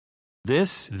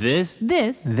This is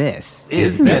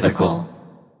mythical.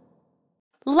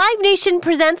 Live Nation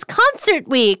presents Concert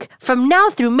Week. From now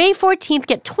through May 14th,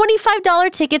 get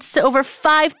 $25 tickets to over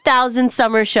 5,000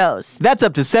 summer shows. That's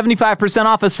up to 75%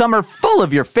 off a summer full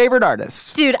of your favorite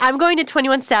artists. Dude, I'm going to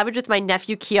 21 Savage with my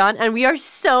nephew Keon, and we are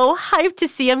so hyped to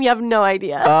see him. You have no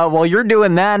idea. While you're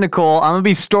doing that, Nicole, I'm going to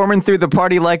be storming through the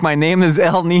party like my name is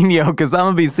El Nino, because I'm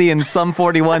going to be seeing Sum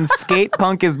 41. Skate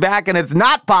punk is back, and it's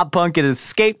not pop punk, it is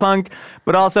skate punk.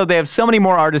 But also, they have so many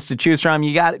more artists to choose from.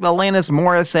 You got Alanis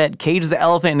Morissette, Cage the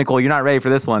Elephant. Nicole, you're not ready for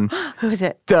this one. Who is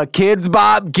it? The Kids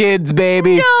Bob Kids,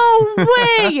 baby. No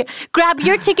way! Grab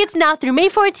your tickets now through May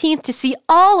 14th to see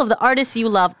all of the artists you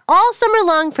love all summer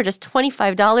long for just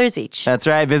 $25 each. That's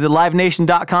right. Visit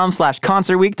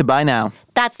livenation.com/concert week to buy now.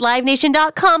 That's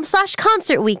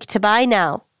livenation.com/concert week to buy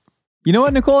now. You know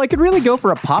what, Nicole? I could really go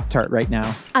for a Pop-Tart right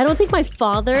now. I don't think my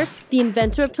father, the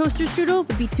inventor of toaster strudel,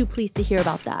 would be too pleased to hear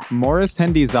about that. Morris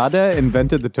Hendizadeh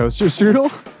invented the toaster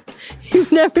strudel?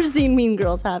 You've never seen Mean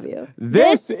Girls, have you?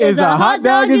 This is a hot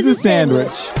dog is a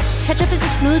sandwich. Ketchup is a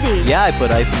smoothie. Yeah, I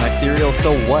put ice in my cereal,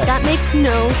 so what? That makes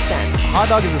no sense. A hot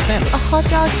dog is a sandwich. A hot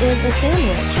dog is a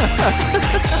sandwich.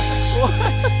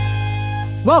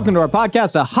 Welcome to our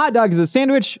podcast, A Hot Dog is a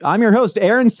Sandwich. I'm your host,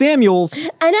 Aaron Samuels.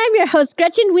 And I'm your host,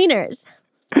 Gretchen Wieners.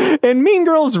 And Mean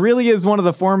Girls really is one of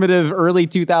the formative early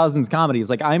 2000s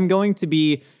comedies. Like, I'm going to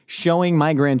be showing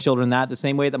my grandchildren that the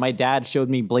same way that my dad showed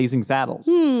me Blazing Saddles.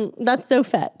 That's so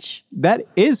fetch. That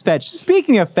is fetch.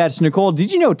 Speaking of fetch, Nicole,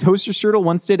 did you know Toaster Strudel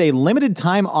once did a limited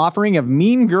time offering of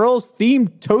Mean Girls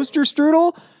themed toaster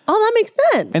strudel? Oh, that makes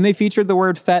sense. And they featured the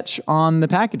word fetch on the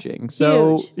packaging.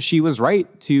 So Huge. She was right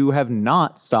to have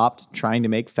not stopped trying to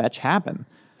make fetch happen.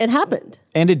 It happened.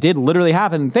 And it did literally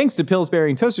happen thanks to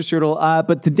Pillsbury and Toaster Strudel.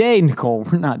 But today, Nicole,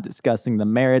 we're not discussing the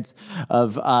merits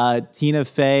of Tina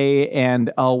Fey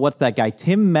and, what's that guy?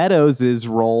 Tim Meadows'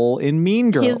 role in Mean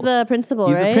Girls. He's the principal,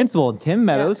 right? He's the principal. And Tim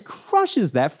Meadows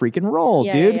crushes that freaking role,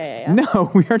 dude. Yeah.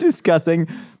 No, we are discussing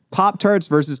Pop-Tarts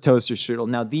versus Toaster Strudel.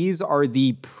 Now, these are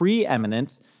the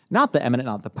preeminent, not the eminent,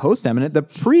 not the post-eminent, the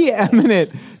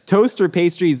preeminent toaster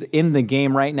pastries in the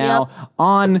game right now. Yep.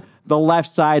 On the left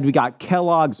side, we got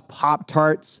Kellogg's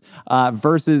Pop-Tarts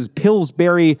versus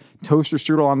Pillsbury Toaster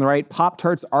Strudel on the right.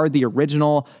 Pop-Tarts are the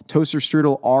original. Toaster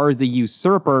Strudel are the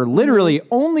usurper, literally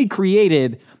only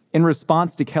created in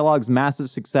response to Kellogg's massive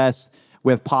success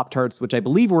with Pop-Tarts, which I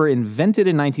believe were invented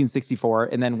in 1964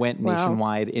 and then went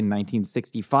nationwide in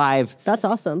 1965. That's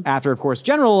awesome. After, of course,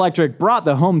 General Electric brought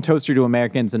the home toaster to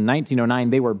Americans in 1909,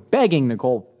 they were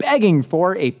begging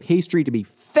for a pastry to be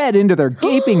fed into their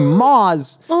gaping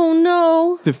maws. Oh,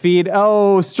 no. To feed.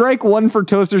 Oh, strike one for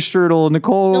Toaster Strudel,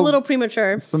 Nicole. A little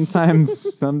premature. Sometimes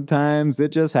it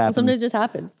just happens. Sometimes it just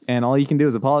happens. And all you can do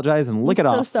is apologize and lick it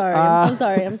off.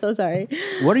 I'm so sorry.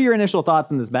 What are your initial thoughts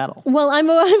in this battle? Well, I've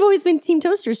always been Team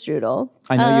Toaster Strudel.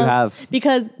 I know you have.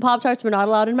 Because Pop-Tarts were not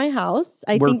allowed in my house.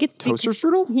 I think it's Toaster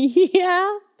Strudel?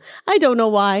 Yeah. I don't know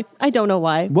why.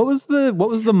 What was the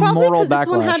Probably moral because backlash? this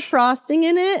one had frosting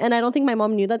in it, and I don't think my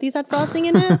mom knew that these had frosting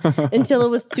in it until it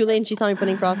was too late and she saw me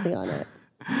putting frosting on it.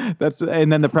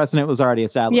 And then the precedent was already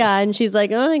established. Yeah, and she's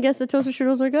like, oh, I guess the toaster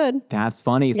strudels are good. That's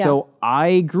funny. Yeah. So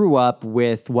I grew up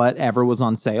with whatever was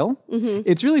on sale. Mm-hmm.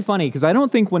 It's really funny because I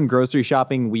don't think when grocery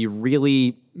shopping we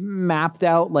really mapped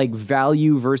out like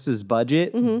value versus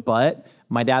budget, but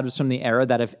my dad was from the era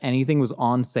that if anything was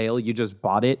on sale, you just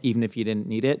bought it even if you didn't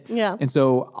need it. Yeah. And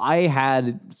so I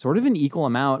had sort of an equal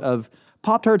amount of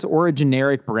Pop-Tarts or a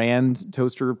generic brand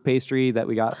toaster pastry that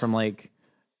we got from like...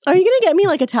 Are you going to get me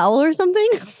like a towel or something?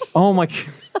 Oh my...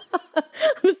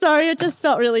 I'm sorry, it just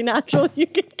felt really natural. You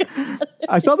could go.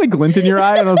 I saw the glint in your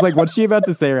eye and I was like, what's she about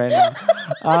to say right now?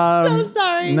 I'm so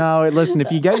sorry. No, listen,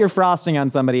 if you get your frosting on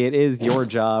somebody, it is your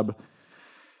job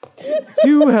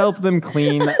to help them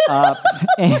clean up.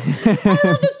 I love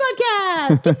this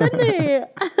podcast. Defend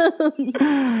me.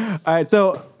 All right,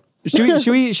 so should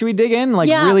we dig in?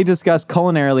 Really discuss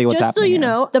culinarily what's happening? Just so you here?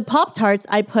 know, the Pop-Tarts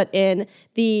I put in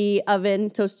the oven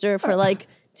toaster for like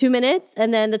 2 minutes,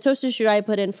 and then the toaster strudel I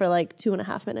put in for like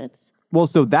 2.5 minutes. Well,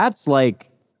 so that's like,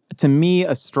 to me,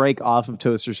 a strike off of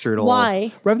toaster strudel.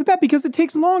 Why? Right off the bat, because it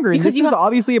takes longer. Because and this is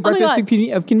obviously a breakfast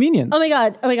of convenience. Oh my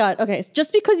God. Okay.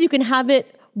 Just because you can have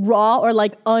it raw or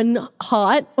like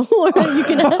unhot or you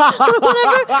can have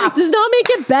whatever does not make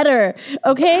it better.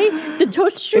 Okay? The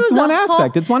toaster strudel It's one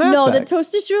aspect. It's one No, aspect. the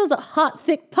toaster strudel is a hot,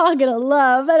 thick pocket of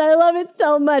love, and I love it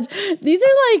so much. These are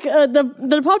like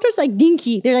the Pop-Tarts like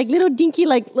dinky. They're like little dinky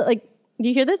like do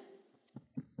you hear this?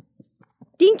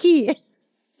 Dinky.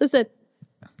 Listen.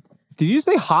 Did you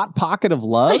say hot pocket of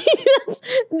love?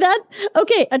 that's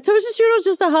okay. A toaster strudel is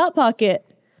just a hot pocket.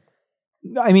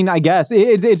 I mean, I guess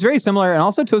it's very similar. And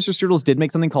also Toaster Strudels did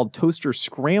make something called Toaster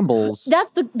Scrambles.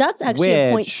 That's actually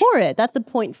a point for it. That's a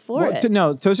point for it.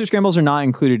 No, Toaster Scrambles are not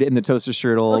included in the Toaster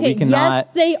Strudel. Okay, We cannot.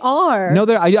 yes, they are. No,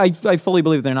 I fully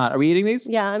believe they're not. Are we eating these?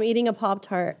 Yeah, I'm eating a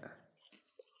Pop-Tart.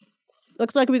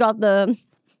 Looks like we got the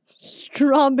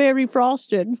strawberry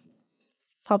frosted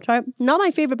Pop-Tart. Not my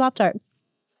favorite Pop-Tart.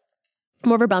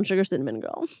 More of a brown sugar cinnamon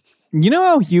girl. You know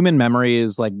how human memory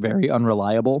is like very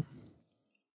unreliable?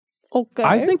 Okay.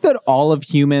 I think that all of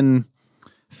human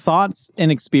thoughts and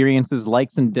experiences,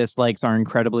 likes and dislikes, are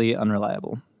incredibly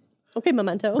unreliable. Okay,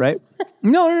 Memento. Right?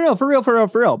 No. For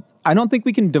real. I don't think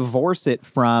we can divorce it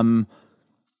from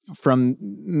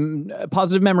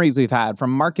positive memories we've had,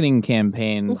 from marketing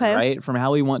campaigns, right? From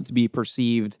how we want to be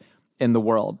perceived in the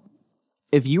world.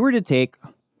 If you were to take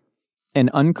an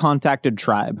uncontacted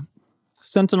tribe,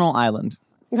 Sentinel Island.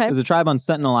 Okay. There's a tribe on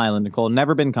Sentinel Island, Nicole,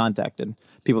 never been contacted.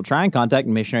 People try and contact,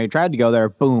 missionary tried to go there,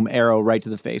 boom, arrow right to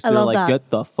the face. They're like, get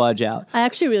the fudge out. I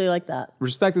actually really like that.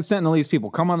 Respect the Sentinelese people.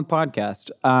 Come on the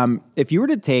podcast. If you were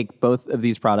to take both of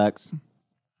these products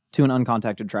to an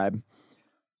uncontacted tribe,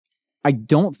 I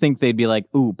don't think they'd be like,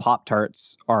 ooh,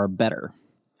 Pop-Tarts are better.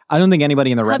 I don't think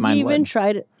anybody in the right mind would. Have you even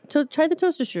tried it? Try the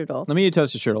Toaster Strudel. Let me eat a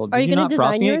Toaster Strudel. Are you going to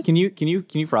design yours? Can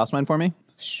you frost mine for me?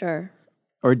 Sure.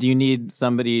 Or do you need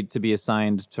somebody to be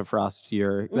assigned to frost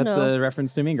your... That's a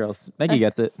reference to Mean Girls. Maggie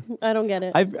gets it. I don't get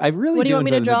it. I really what do you want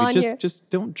me to draw on here? Just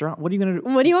don't draw. What are you going to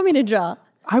do? What do you want me to draw?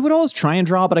 I would always try and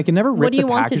draw, but I can never rip the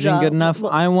packaging good enough.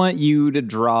 I want you to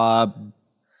draw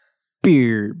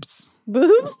boobs.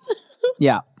 Boobs?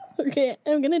 Yeah. Okay,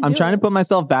 I'm trying to put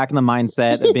myself back in the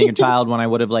mindset of being a child when I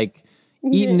would have like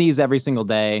eaten these every single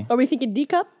day. Are we thinking D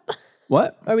cup?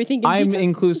 What? Are we thinking? I'm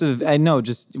inclusive. I know,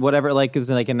 just whatever. Like, is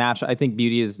like a natural. I think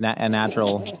beauty is a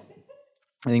natural.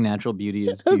 I think natural beauty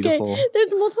is beautiful. Okay,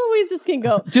 there's multiple ways this can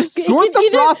go. Just squirt the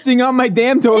frosting on my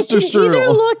damn Toaster Strudel. It can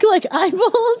either look like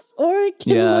eyeballs or it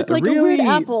can look like really a weird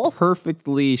apple.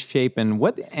 Perfectly shapen.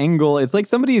 What angle? It's like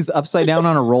somebody's upside down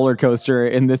on a roller coaster,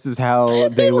 and this is how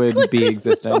they would like be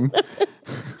existing.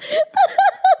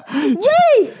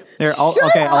 Wait. There. I'll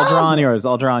draw on yours.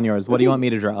 What do you want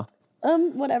me to draw?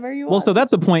 Whatever you want. Well, so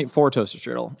that's a point for Toaster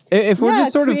Strudel. If we're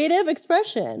just sort creative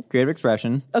expression. Creative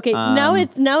expression. Okay, now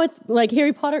it's like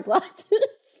Harry Potter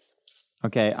glasses.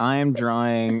 Okay, I'm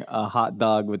drawing a hot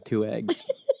dog with 2 eggs.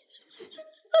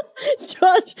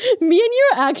 Josh, me and you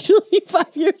are actually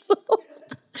 5 years old.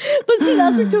 But see,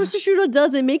 that's what Toaster Strudel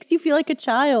does. It makes you feel like a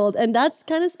child, and that's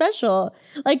kind of special.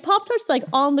 Like Pop-Tarts, like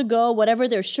on the go, whatever.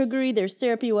 They're sugary, they're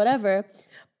syrupy, whatever.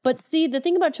 But see, the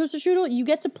thing about Toaster Strudel, you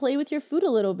get to play with your food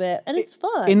a little bit, and it's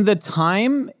fun. In the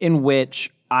time in which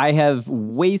I have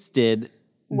wasted?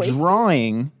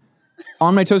 Drawing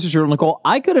on my Toaster Strudel, Nicole,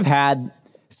 I could have had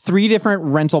 3 different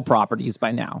rental properties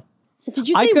by now. Did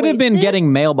you say I could have been wasted?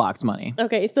 getting mailbox money.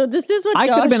 Okay, so this is what I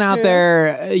could have been out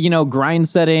there, grind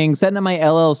setting up my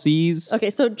LLCs. Okay,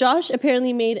 so Josh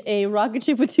apparently made a rocket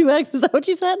ship with 2 eggs. Is that what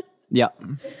you said? Yeah.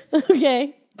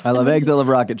 Okay. I love eggs. I love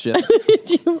rocket ships.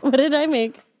 What did I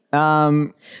make?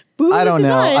 I don't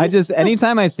know. I just,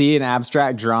 anytime I see an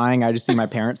abstract drawing, I just see my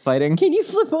parents fighting. Can you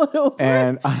flip one over?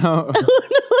 And I don't. Oh, no,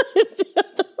 it's the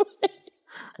other way.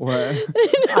 What?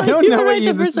 No, I don't know right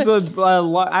what this is.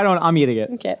 I'm eating it.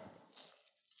 Okay.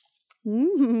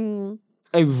 Mm-hmm.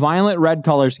 A violent red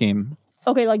color scheme.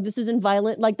 Okay, like this isn't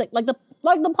violent. Like the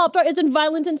Pop-Tart isn't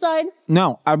violent inside.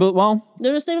 No, there's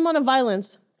the same amount of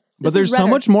violence. But there's so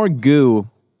much more goo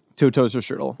to a Toaster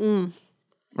Strudel.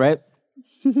 Right?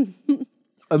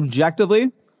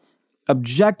 Objectively,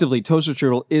 Toaster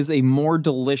Strudel is a more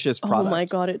delicious product. Oh my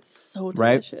God, it's so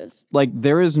delicious. Right? Like,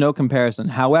 there is no comparison.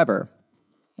 However,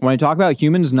 when I talk about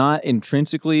humans not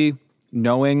intrinsically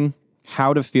knowing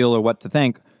how to feel or what to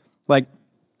think, like,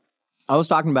 I was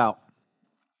talking to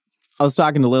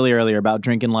Lily earlier about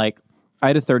drinking, like, I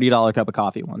had a $30 cup of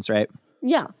coffee once, right?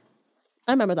 Yeah.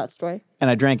 I remember that story. And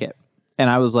I drank it. And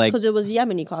I was like... Because it was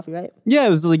Yemeni coffee, right? Yeah, it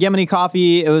was like Yemeni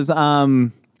coffee. It was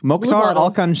Mokhtar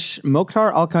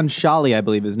Al-Kanshali, I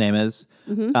believe his name is.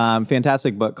 Mm-hmm.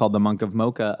 Fantastic book called The Monk of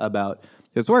Mocha about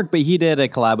his work. But he did a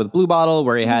collab with Blue Bottle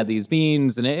where he had these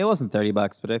beans. And it wasn't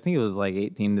 $30, but I think it was like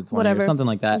 18 to 20 or something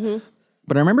like that. Mm-hmm.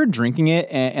 But I remember drinking it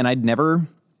and I'd never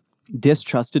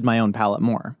distrusted my own palate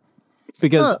more.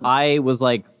 Because I was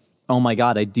like, oh my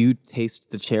God, I do taste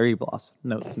the cherry blossom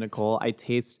notes, Nicole. I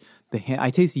taste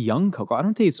young cocoa. I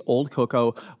don't taste old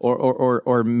cocoa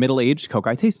or middle-aged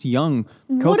cocoa. I taste young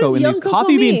cocoa in these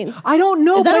coffee beans. I don't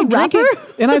know, but I drank it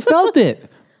and I felt it.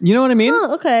 You know what I mean?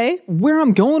 Oh, okay. Where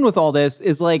I'm going with all this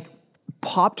is like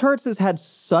Pop-Tarts has had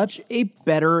such a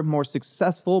better, more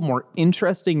successful, more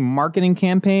interesting marketing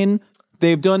campaign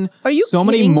They've done Are you so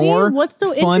many kidding me? more What's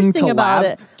so fun interesting collabs. about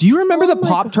it? Do you remember the my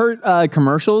Pop-Tart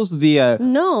commercials? The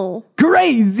No.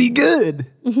 crazy good.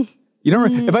 You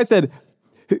don't. If I said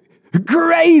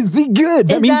crazy good,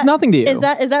 that means nothing to you. Is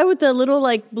that with the little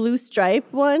like blue stripe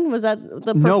one? Was that the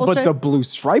purple No, but stripe? the blue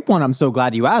stripe one, I'm so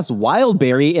glad you asked.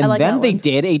 Wildberry, and like then that they one.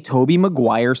 did a Tobey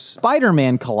Maguire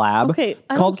Spider-Man collab Okay,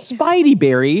 I called don't Spidey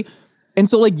Berry. And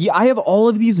so, like, I have all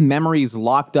of these memories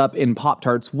locked up in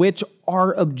Pop-Tarts, which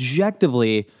are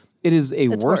objectively, it is a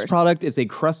worse product. It's a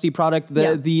crusty product.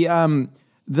 The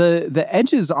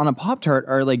edges on a Pop-Tart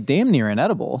are like damn near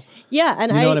inedible. Yeah,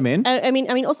 and you know what I mean? I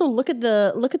mean, also look at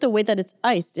the way that it's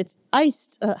iced. It's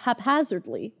iced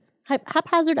haphazardly,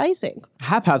 haphazard icing.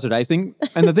 Haphazard icing,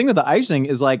 and the thing with the icing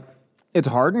is like it's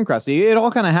hard and crusty. It all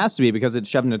kind of has to be because it's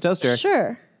shoved in a toaster.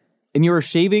 Sure. And you are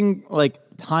shaving like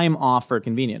time off for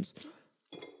convenience.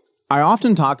 I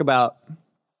often talk about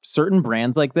certain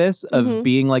brands like this of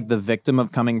being like the victim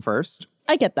of coming first.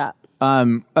 I get that.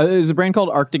 There's a brand called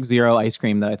Arctic Zero ice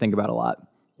cream that I think about a lot.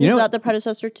 Is that the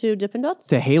predecessor to Dippin' Dots?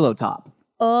 To Halo Top.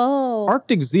 Oh.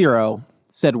 Arctic Zero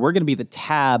said we're going to be the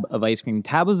Tab of ice cream.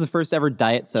 Tab was the first ever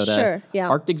diet soda. Sure, yeah.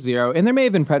 Arctic Zero, and there may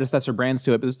have been predecessor brands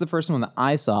to it, but this is the first one that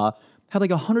I saw. Had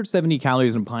like 170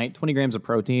 calories in a pint, 20 grams of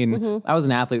protein. I was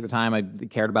an athlete at the time. I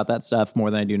cared about that stuff more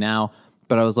than I do now.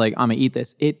 But I was like, I'm going to eat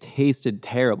this. It tasted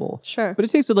terrible. Sure. But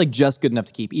it tasted like just good enough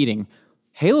to keep eating.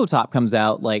 Halo Top comes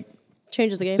out like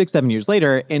Changes the game. 6-7 years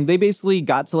later, and they basically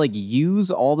got to like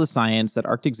use all the science that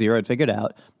Arctic Zero had figured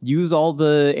out, use all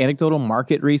the anecdotal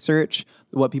market research,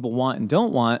 what people want and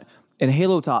don't want, and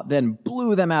Halo Top then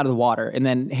blew them out of the water. And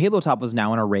then Halo Top was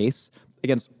now in a race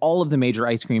against all of the major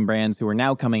ice cream brands who are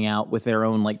now coming out with their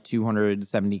own like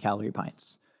 270 calorie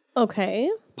pints. Okay.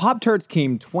 Pop-Tarts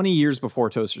came 20 years before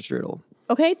Toaster Strudel.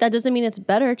 Okay, that doesn't mean it's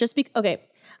better. Okay.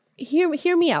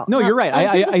 Hear me out. No, you're right.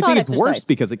 I think it's exercise. worse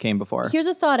because it came before. Here's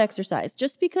a thought exercise.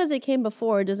 Just because it came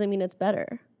before doesn't mean it's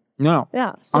better. No.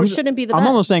 Yeah, so it shouldn't be the best. I'm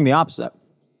almost saying the opposite.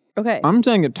 Okay. I'm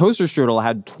saying that Toaster Strudel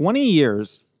had 20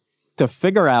 years to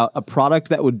figure out a product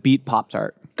that would beat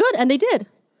Pop-Tart. Good, and they did.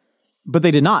 But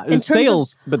they did not. It was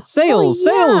sales,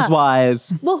 sales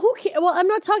wise. Well, who cares? Well, I'm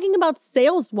not talking about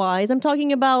sales wise. I'm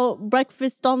talking about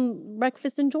breakfast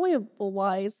enjoyable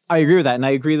wise. I agree with that, and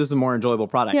I agree this is a more enjoyable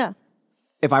product. Yeah.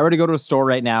 If I were to go to a store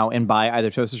right now and buy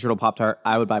either Toaster Strudel Pop-Tart,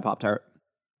 I would buy Pop-Tart.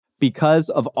 Because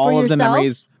of all of the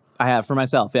memories I have for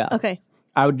myself, yeah. Okay.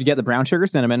 I would get the brown sugar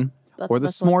cinnamon or the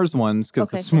s'mores ones, because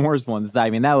the s'mores ones,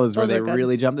 I mean, that was where they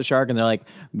really jumped the shark, and they're like,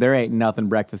 there ain't nothing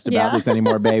breakfast about this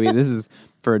anymore, baby. This is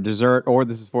for dessert, or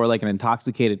this is for like an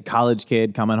intoxicated college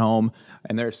kid coming home,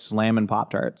 and they're slamming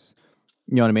Pop-Tarts.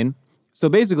 You know what I mean? So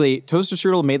basically, Toaster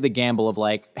Strudel made the gamble of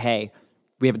like, hey,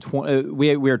 we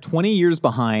are 20 years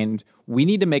behind. We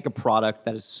need to make a product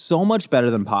that is so much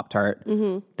better than Pop-Tart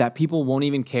that people won't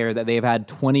even care that they've had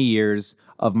 20 years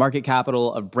of market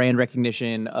capital, of brand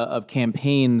recognition, of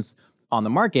campaigns on the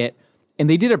market. And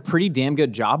they did a pretty damn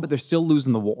good job, but they're still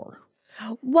losing the war.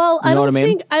 Well, I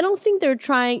don't think they're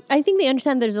trying. I think they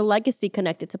understand there's a legacy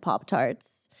connected to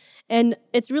Pop-Tarts. And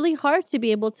it's really hard to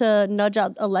be able to nudge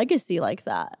out a legacy like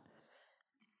that.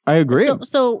 I agree.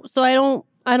 So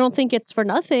I don't think it's for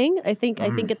nothing. I think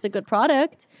it's a good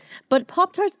product. But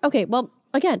Pop-Tarts, okay, well,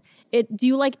 again, do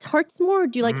you like tarts more or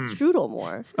do you like strudel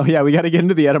more? Oh yeah, we got to get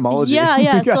into the etymology.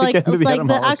 Yeah. So like it's like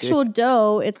the actual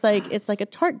dough, it's like a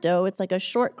tart dough. It's like a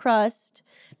short crust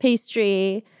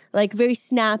pastry, like very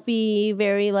snappy,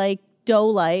 very like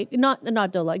dough-like, not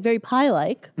dough-like, very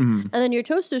pie-like. And then your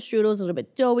toaster strudel is a little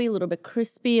bit doughy, a little bit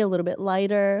crispy, a little bit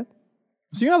lighter.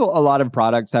 So you have a lot of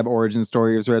products have origin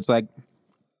stories where it's like,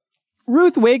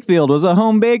 Ruth Wakefield was a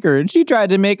home baker and she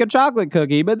tried to make a chocolate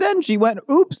cookie, but then she went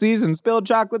oopsies and spilled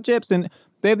chocolate chips. And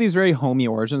they have these very homey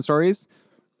origin stories.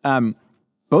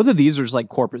 Both of these are just like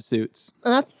corporate suits.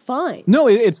 And that's fine. No,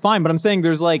 it's fine. But I'm saying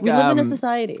there's like... We live in a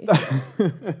society.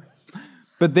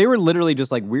 But they were literally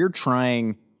just like, we're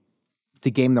trying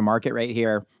to game the market right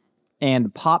here.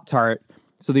 And Pop-Tart,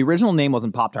 so the original name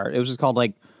wasn't Pop-Tart. It was just called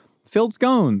like filled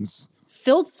scones.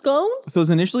 Filled scones? So it was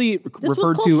initially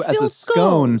referred to as a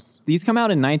scone. These come out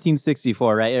in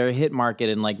 1964, right? Or hit market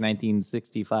in like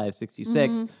 1965,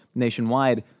 66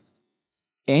 nationwide.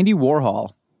 Andy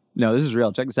Warhol. No, this is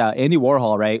real. Check this out. Andy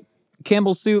Warhol, right?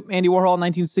 Campbell's Soup, Andy Warhol,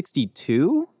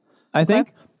 1962, I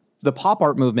think. The pop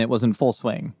art movement was in full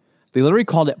swing. They literally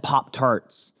called it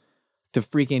Pop-Tarts to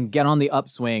freaking get on the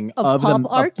upswing of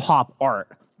pop art.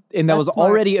 And that was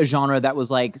already a genre that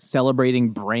was like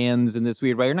celebrating brands in this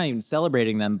weird way. You're not even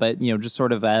celebrating them, but you know, just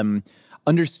sort of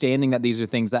understanding that these are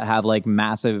things that have like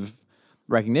massive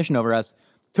recognition over us.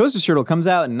 Toaster Strudel comes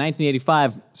out in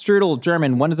 1985. Strudel,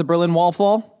 German. When does the Berlin Wall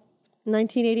fall?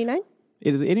 1989?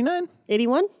 It is 89?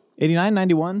 81? 89,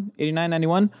 91? 89,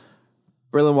 91?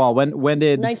 Berlin Wall. When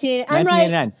did 1989.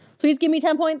 I'm right. Please give me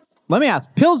 10 points. Let me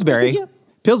ask. Pillsbury.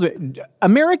 Pillsbury.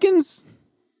 Americans,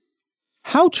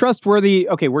 how trustworthy?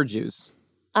 Okay, we're Jews.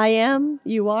 I am.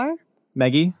 You are?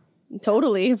 Maggie?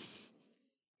 Totally.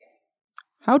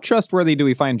 How trustworthy do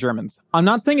we find Germans? I'm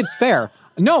not saying it's fair.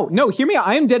 No, hear me out.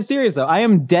 I am dead serious though. I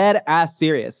am dead ass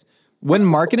serious. When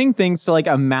marketing things to like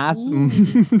a mass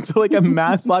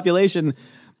population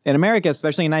in America,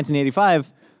 especially in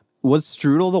 1985, was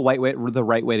strudel the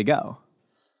right way to go?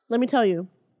 Let me tell you.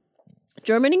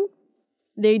 Germany,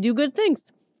 they do good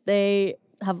things. They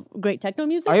have great techno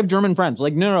music. I have German friends.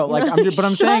 Like no, like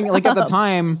I'm saying like at the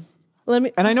time.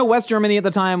 And I know West Germany at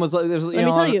the time was there's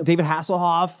tell you. David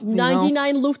Hasselhoff.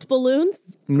 99 Luftballons.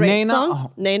 Great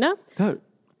song. Nena.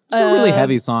 It's a really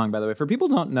heavy song, by the way. For people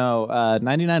who don't know,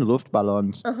 99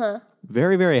 Luftballons.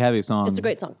 Very, very heavy song. It's a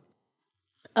great song.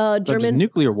 Germans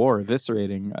nuclear war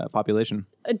eviscerating population.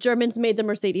 Germans made the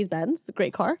Mercedes-Benz, a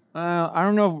great car. I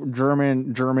don't know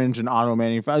if Germans and auto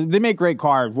manufacturers, they make great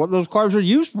cars. What those cars are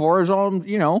used for is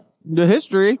the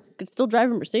history. Could still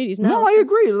drive a Mercedes now. No, I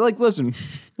agree. Like, listen.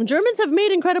 Germans have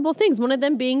made incredible things, one of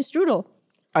them being strudel.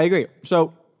 I agree.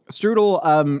 So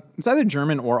strudel, it's either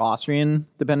German or Austrian,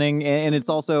 depending. And it's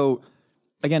also,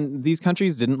 again, these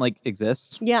countries didn't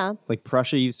exist. Yeah. Like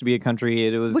Prussia used to be a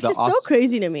country. Which is so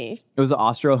crazy to me. It was the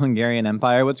Austro-Hungarian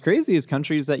Empire. What's crazy is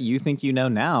countries that you think you know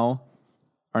now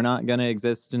are not going to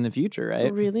exist in the future,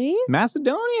 right? Really?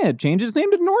 Macedonia changed its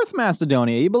name to North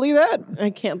Macedonia. You believe that?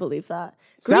 I can't believe that.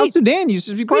 South Sudan used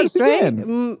to be part of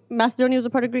Sudan. Right? Macedonia was a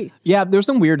part of Greece. Yeah, there's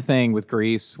some weird thing with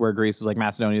Greece where Greece was like,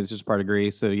 Macedonia is just part of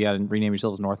Greece, so you got to rename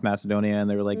yourselves North Macedonia, and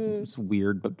they were like, it's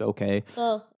weird, but okay.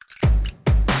 Oh.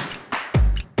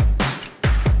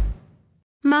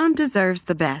 Mom deserves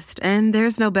the best, and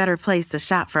there's no better place to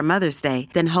shop for Mother's Day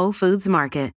than Whole Foods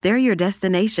Market. They're your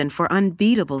destination for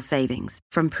unbeatable savings,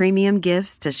 from premium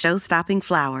gifts to show-stopping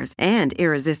flowers and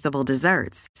irresistible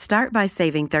desserts. Start by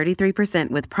saving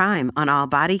 33% with Prime on all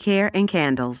body care and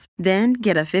candles. Then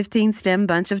get a 15-stem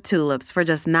bunch of tulips for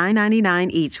just $9.99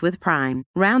 each with Prime.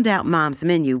 Round out Mom's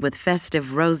menu with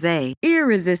festive rosé,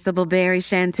 irresistible berry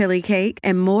chantilly cake,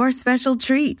 and more special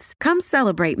treats. Come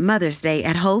celebrate Mother's Day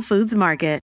at Whole Foods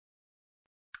Market.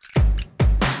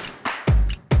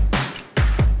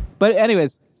 But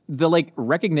anyways, the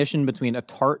recognition between a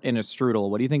tart and a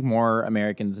strudel, what do you think more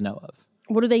Americans know of?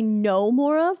 What do they know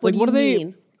more of? What do you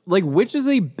mean? Which is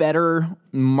a better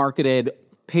marketed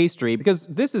pastry? Because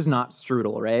this is not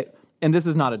strudel, right? And this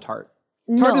is not a tart.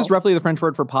 Tart is roughly the French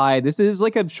word for pie. This is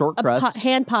like a short crust.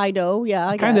 Hand pie dough,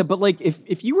 yeah, kind of. But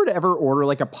if you were to ever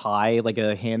order a pie, like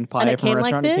a hand pie from a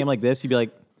restaurant, and it came like this, you'd be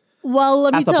like, well,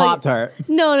 let me tell you. That's a Pop-Tart.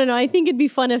 No. I think it'd be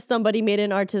fun if somebody made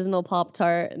an artisanal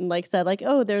Pop-Tart and said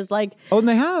oh, there's oh, and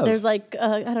they have. There's I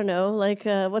don't know,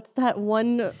 what's that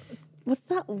one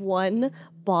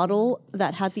bottle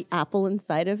that had the apple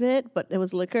inside of it, but it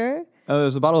was liquor? Oh, it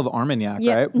was a bottle of Armagnac,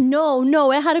 right?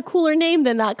 No, it had a cooler name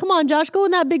than that. Come on, Josh, go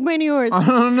in that big brain of yours. I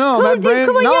don't know.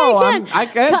 Come on, yeah, you can. I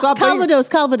can't stop Calvados.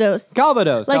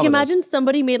 Imagine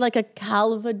somebody made a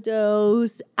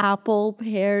Calvados apple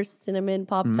pear cinnamon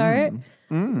Pop-Tart.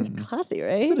 It's classy,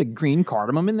 right? Put a green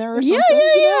cardamom in there or something?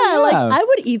 Yeah. I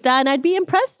would eat that and I'd be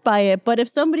impressed by it. But if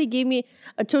somebody gave me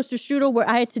a toaster strudel where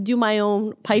I had to do my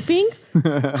own piping,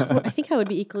 I think I would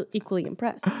be equally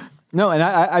impressed. No, and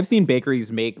I've seen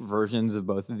bakeries make versions of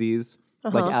both of these,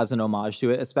 as an homage to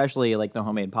it, especially the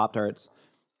homemade Pop-Tarts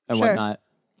and whatnot.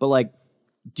 But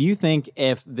do you think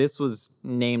if this was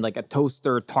named a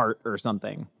toaster tart or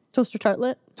something? Toaster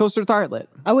tartlet? Toaster tartlet.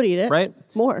 I would eat it. Right?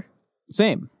 More.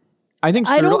 Same. I think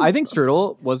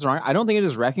strudel was wrong. I don't think it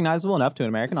is recognizable enough to an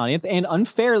American audience, and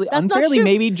unfairly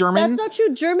maybe German. That's not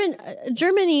true.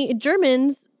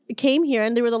 Germans came here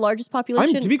and they were the largest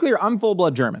population. To be clear, I'm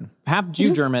full-blood German. Half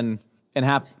Jew German and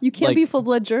half... You can't be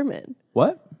full-blood German.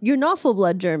 What? You're not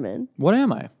full-blood German. What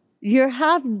am I? You're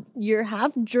half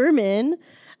German,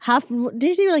 half... Did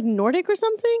you say Nordic or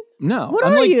something? No. What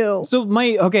are you? So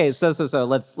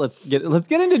let's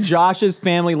get into Josh's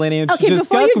family lineage to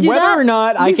discuss whether or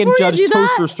not I can judge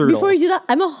toaster strudel. Before you do that,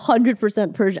 I'm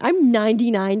 100% Persian. I'm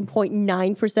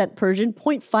 99.9% Persian,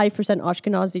 0.5%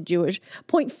 Ashkenazi Jewish,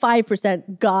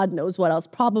 0.5% God knows what else,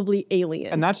 probably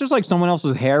alien. And that's just someone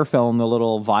else's hair fell in the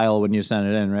little vial when you sent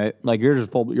it in, right? You're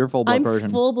just full-blood Persian.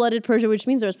 I'm full-blooded Persian, which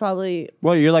means there's probably...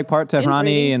 Well, you're part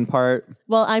Tehrani and part...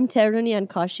 Well, I'm Tehrani and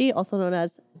Kashi, also known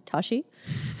as Tashi.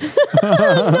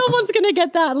 No one's gonna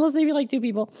get that unless maybe two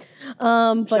people.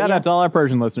 Shout out to all our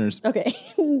Persian listeners. Okay,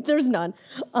 there's none.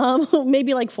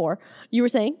 Maybe 4. You were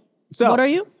saying? So, what are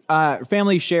you?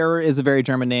 Family Scherer is a very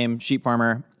German name, sheep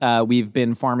farmer. We've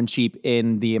been farming sheep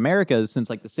in the Americas since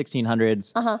like the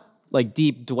 1600s. Like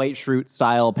deep Dwight Schrute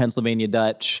style Pennsylvania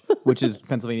Dutch, which is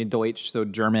Pennsylvania Deutsch, so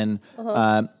German,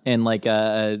 and like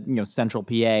central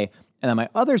PA. And on my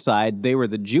other side, they were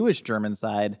the Jewish German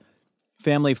side.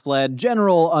 Family fled,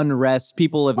 general unrest.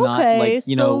 People have not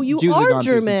so you Jews are have gone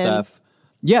through German. some stuff.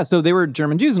 Yeah, so they were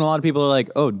German Jews, and a lot of people are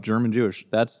like, "Oh, German Jewish.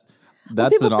 That's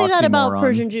people an say that about oxymoron."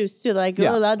 Persian Jews too. Like,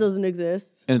 oh, that doesn't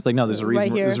exist. And it's like, no, there's a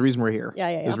reason. Right There's a reason we're here.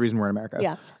 Yeah. There's a reason we're in America.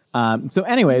 Yeah. So,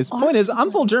 anyways, point is,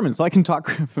 I'm full German, so I can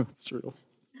talk. It's true.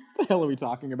 What the hell are we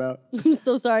talking about? I'm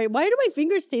so sorry. Why do my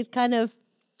fingers taste kind of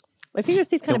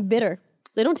bitter?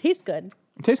 They don't taste good.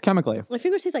 It tastes chemically. My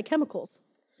fingers taste like chemicals.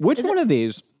 Which one of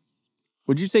these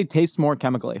would you say tastes more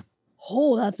chemically?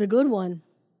 Oh, that's a good one.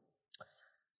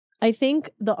 I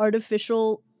think the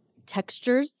artificial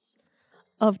textures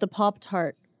of the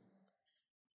Pop-Tart.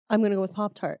 I'm going to go with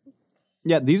Pop-Tart.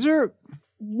 Yeah, these are...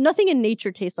 Nothing in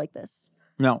nature tastes like this.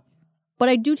 No. But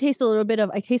I do taste a little bit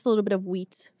of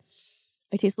wheat.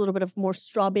 I taste a little bit of more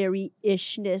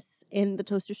strawberry-ishness in the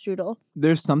toaster strudel.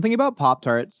 There's something about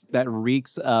Pop-Tarts that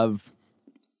reeks of,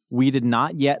 we did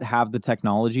not yet have the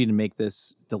technology to make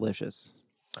this delicious.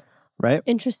 Right?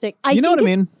 Interesting. You know what I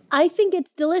mean? I think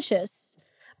it's delicious,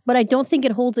 but I don't think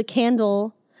it holds a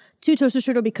candle to toaster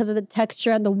strudel because of the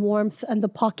texture and the warmth and the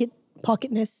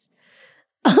pocketness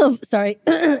of,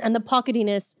 and the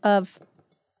pocketiness of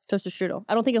toaster strudel.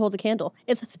 I don't think it holds a candle.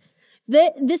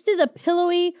 This is a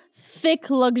pillowy, thick,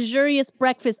 luxurious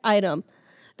breakfast item.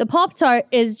 The Pop-Tart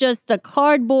is just a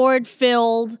cardboard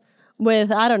filled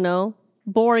with, I don't know,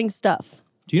 boring stuff.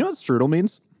 Do you know what strudel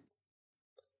means?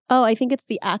 Oh, I think it's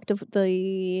the act of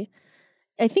the...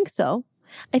 I think so.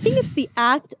 I think it's the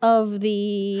act of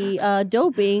the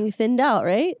dough being thinned out,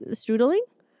 right? Strudeling?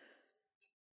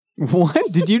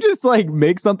 What? Did you just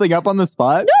make something up on the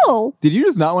spot? No. Did you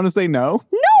just not want to say no?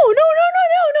 No.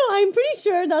 I'm pretty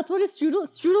sure that's what a strudel...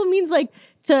 Strudel means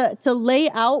to lay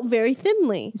out very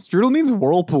thinly. Strudel means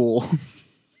whirlpool.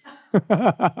 There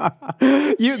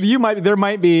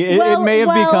might be. It may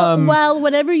have become. Well,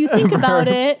 whenever you think about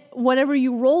it, whenever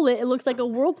you roll it, it looks like a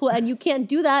whirlpool, and you can't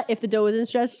do that if the dough isn't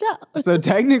stretched out. So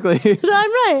technically, I'm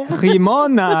right.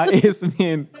 Rimona is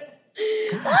mean.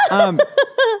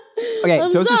 Okay,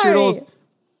 I'm toaster sorry. strudels.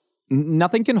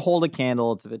 Nothing can hold a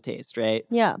candle to the taste, right?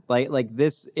 Yeah. Like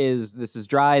this is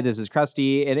dry, this is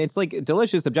crusty, and it's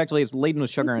delicious. Objectively, it's laden with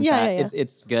sugar and fat. Yeah.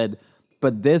 It's good.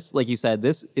 But this, like you said,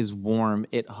 this is warm.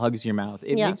 It hugs your mouth.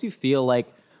 It makes you feel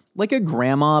like a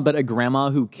grandma, but a grandma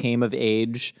who came of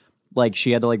age. Like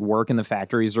she had to work in the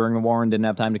factories during the war and didn't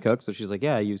have time to cook. So she's like,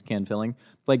 yeah, I use canned filling.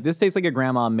 This tastes like a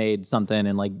grandma made something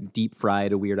and deep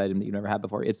fried a weird item that you've never had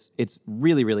before. It's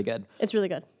really, really good. It's really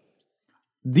good.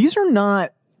 These are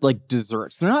not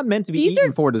desserts. They're not meant to be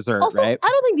eaten for dessert, also, right? I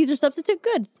don't think these are substitute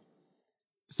goods.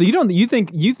 So you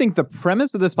think the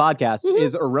premise of this podcast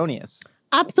is erroneous?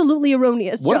 Absolutely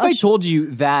erroneous. What Josh. if I told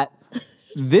you that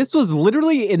this was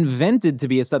literally invented to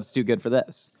be a substitute good for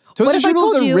this? Toaster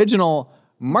Strudel's original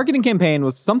marketing campaign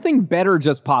was something better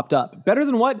just popped up. Better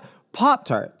than what?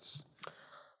 Pop-Tarts.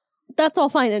 That's all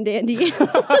fine and dandy.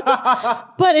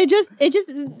 But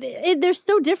they're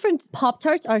so different.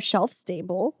 Pop-Tarts are shelf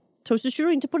stable. Toaster strudel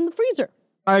you need to put in the freezer.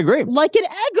 I agree. Like an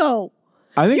Eggo.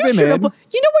 I think they made... You know what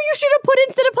you should have put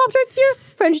instead of Pop-Tarts here?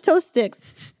 French toast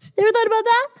sticks. You ever thought about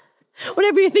that?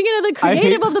 Whenever you're thinking of the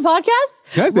creative of the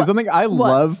podcast? Can I say something? I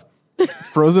love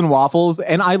frozen waffles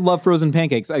and I love frozen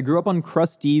pancakes. I grew up on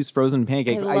Krusteaz frozen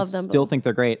pancakes. I still think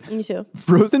they're great. Me too.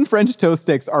 Frozen French toast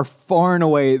sticks are far and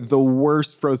away the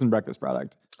worst frozen breakfast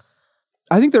product.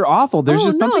 I think they're awful. There's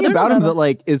just something about them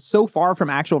that is so far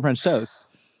from actual French toast.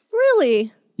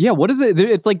 Really? Yeah, what is it?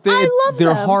 It's love they're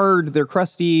them. hard, they're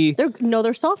crusty.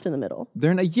 They're soft in the middle.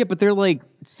 They're not, but they're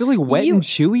still wet and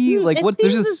chewy.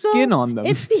 There's a skin on them.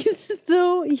 It seems as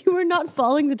though you were not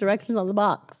following the directions on the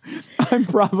box. I'm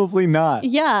probably not.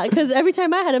 Yeah, because every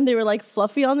time I had them, they were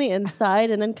fluffy on the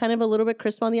inside and then kind of a little bit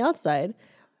crisp on the outside.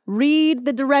 Read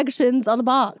the directions on the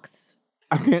box.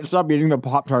 I can't stop eating the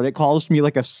Pop-Tart. It calls me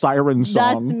a siren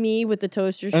song. That's me with the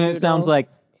toaster strudel. And it sounds like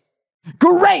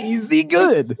crazy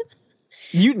good.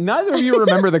 Neither of you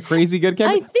remember the Crazy Good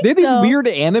campaign? I think they had these so. weird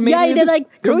animated. Yeah, they're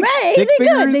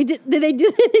crazy good. They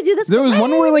do this. There was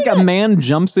one where a man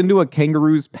jumps into a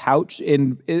kangaroo's pouch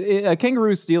and a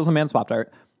kangaroo steals a man's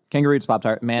Pop-Tart. Kangaroo eats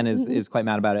Pop-Tart. Man is quite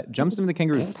mad about it. Jumps into the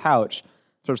kangaroo's pouch,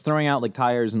 starts throwing out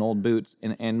tires and old boots,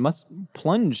 and must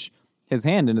plunge his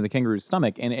hand into the kangaroo's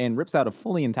stomach and rips out a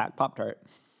fully intact Pop-Tart.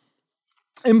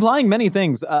 Implying many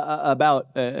things about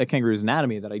a kangaroo's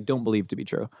anatomy that I don't believe to be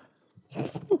true.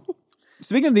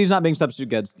 Speaking of these not being substitute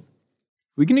goods,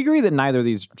 We can agree that neither of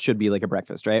these should be like a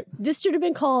breakfast, right? This should have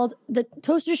been called, the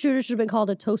toaster strudel should have been called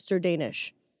a toaster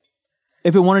Danish.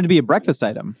 If it wanted to be a breakfast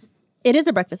item. It is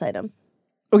a breakfast item.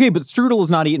 Okay, but strudel is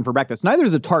not eaten for breakfast. Neither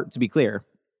is a tart, to be clear.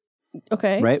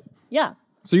 Okay. Right? Yeah.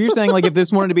 So you're saying like if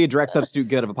this wanted to be a direct substitute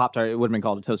good of a Pop-Tart, it would have been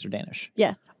called a toaster Danish.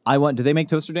 Yes. Do they make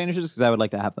toaster Danishes? Because I would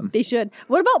like to have them. They should.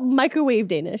 What about microwave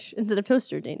Danish instead of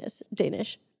toaster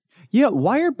Danish? Yeah,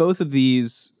 why are both of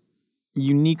these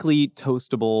uniquely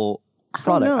toastable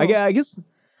products? I guess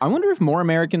I wonder if more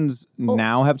Americans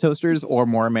now have toasters or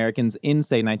more Americans in,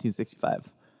 say,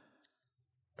 1965.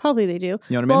 Probably they do.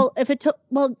 You know what I mean?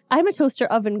 Well, I'm a toaster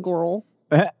oven girl.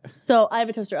 So I have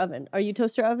a toaster oven. Are you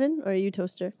toaster oven or are you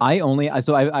toaster? I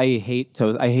hate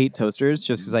toast. I hate toasters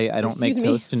just because I don't make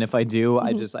toast, and if I do,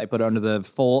 I put it under the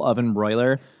full oven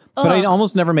broiler. But I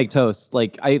almost never make toast.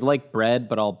 Like I like bread,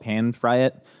 but I'll pan fry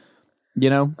it. You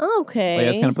know? Okay. Like I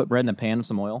just kind of put bread in a pan with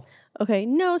some oil. Okay.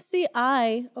 No, see,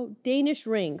 Danish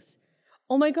rings.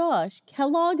 Oh my gosh,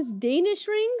 Kellogg's Danish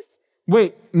rings.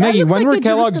 Wait, Maggie, when were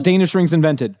Kellogg's Danish rings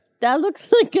invented? That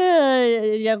looks like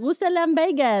a Jerusalem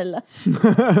bagel.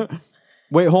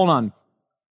 Wait, hold on.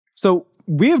 So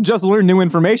we have just learned new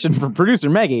information from producer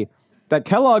Maggie that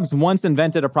Kellogg's once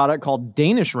invented a product called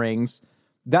Danish rings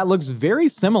that looks very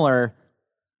similar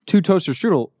to Toaster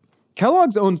Strudel.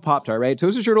 Kellogg's owns Pop-Tart, right?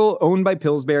 Toaster Strudel owned by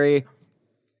Pillsbury,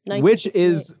 which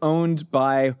is owned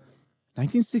by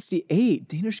 1968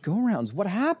 Danish Go-Rounds. What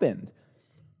happened?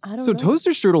 I don't know. So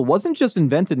Toaster Strudel wasn't just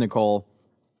invented, Nicole,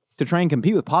 to try and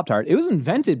compete with Pop-Tart. It was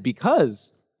invented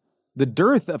because the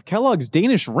dearth of Kellogg's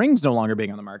Danish rings no longer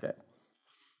being on the market.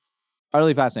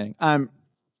 Utterly fascinating.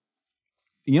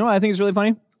 You know what I think is really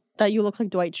funny? That you look like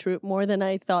Dwight Schrute more than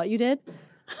I thought you did.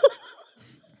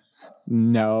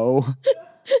 No.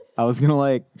 I was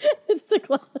gonna It's the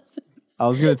glasses. I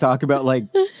was gonna talk about like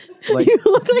you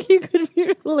look like you could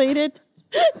be related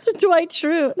to Dwight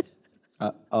Schrute.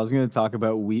 I was going to talk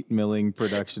about wheat milling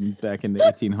production back in the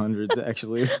 1800s,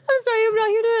 actually. I'm sorry, I'm not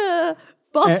here to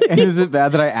bother and is it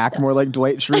bad that I act more like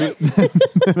Dwight Schrute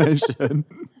than I should? In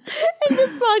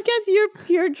this podcast, you're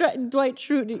pure Dwight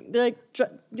Schrute,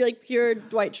 you're like pure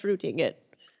Dwight Schruting it.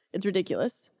 It's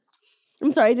ridiculous.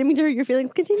 I'm sorry, I didn't mean to hurt your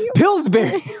feelings. Continue.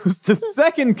 Pillsbury was the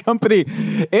second company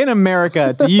in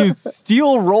America to use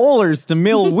steel rollers to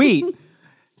mill wheat.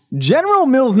 General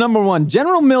Mills, number one.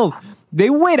 General Mills, they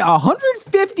waited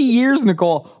 150 years,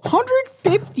 Nicole.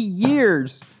 150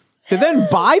 years to then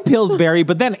buy Pillsbury,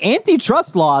 but then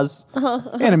antitrust laws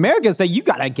in America say you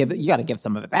gotta give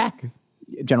some of it back.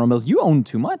 General Mills, you own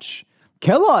too much.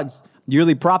 Kellogg's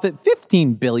yearly profit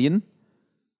 $15 billion.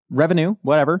 Revenue,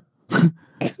 whatever.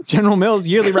 General Mills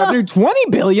yearly revenue $20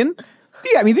 billion.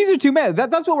 Yeah, I mean, these are two men.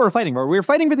 That's what we're fighting for. We're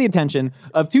fighting for the attention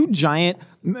of two giant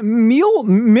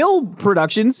mill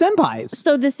production senpais.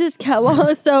 So this is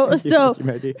Kellogg. So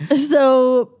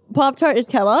Pop-Tart is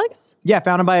Kellogg's? Yeah,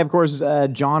 founded by, of course,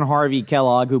 John Harvey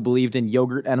Kellogg, who believed in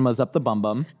yogurt enemas up the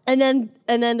bum. And then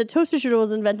the toaster strudel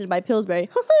was invented by Pillsbury.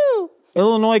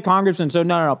 Illinois congressman. So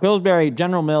no. Pillsbury,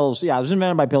 General Mills. Yeah, it was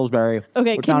invented by Pillsbury.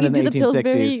 Okay, can you do the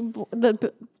Pillsbury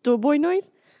the doughboy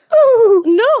noise? Ooh.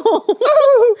 No. Ooh.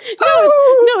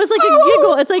 No, it's like a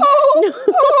giggle. It's like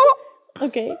no.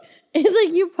 Okay. It's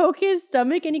like you poke his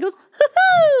stomach and he goes,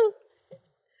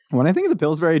 When I think of the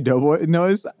Pillsbury Doughboy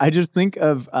noise, I just think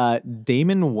of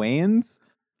Damon Wayans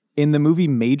in the movie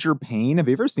Major Payne. Have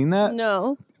you ever seen that?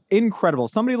 No. Incredible.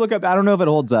 Somebody look up. I don't know if it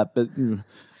holds up,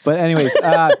 but anyways,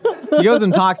 he goes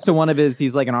and talks to one of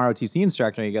he's like an ROTC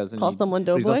instructor. He goes and call someone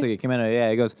Doughboy. He's also a commander. Yeah,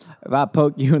 he goes, if I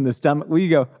poke you in the stomach, will you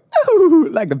go, ooh,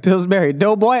 like the Pillsbury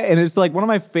Doughboy? And it's like one of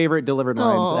my favorite delivered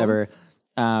lines ever.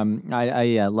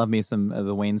 I love me some of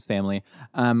the Wayans family.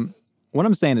 What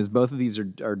I'm saying is both of these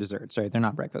are desserts, right? They're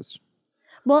not breakfast.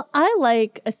 Well, I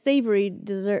like a savory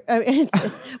dessert. I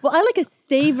like a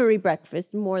savory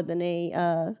breakfast more than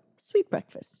a sweet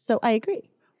breakfast. So I agree.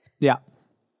 Yeah.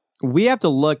 We have to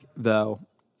look, though,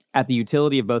 at the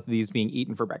utility of both of these being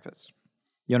eaten for breakfast.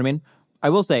 You know what I mean? I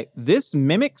will say, this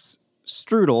mimics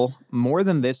strudel more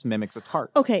than this mimics a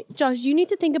tart. Okay, Josh, you need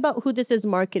to think about who this is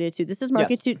marketed to. This is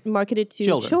marketed to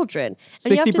children.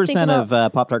 60%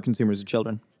 of Pop-Tart consumers are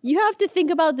children. You have to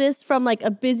think about this from like a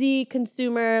busy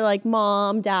consumer, like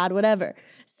mom, dad, whatever.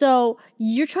 So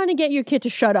you're trying to get your kid to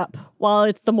shut up while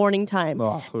it's the morning time.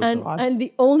 And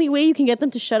the only way you can get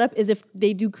them to shut up is if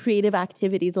they do creative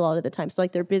activities a lot of the time. So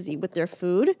like they're busy with their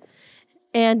food.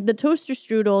 And the toaster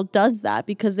strudel does that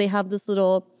because they have this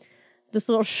little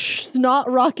snot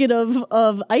rocket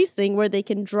of icing where they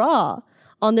can draw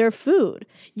on their food.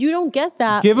 You don't get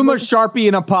that. Give them a Sharpie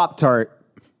and a Pop-Tart.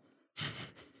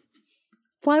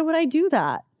 Why would I do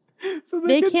that? So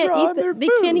They can't draw on eat. their They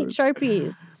can't eat food.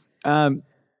 Sharpies. I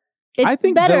It's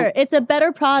think better. It's a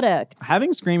better product.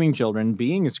 having screaming children,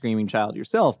 being a screaming child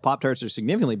yourself, Pop-Tarts are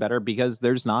significantly better because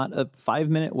there's not a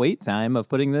 5-minute wait time of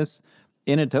putting this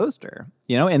in a toaster,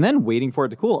 and then waiting for it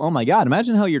to cool. Oh my God.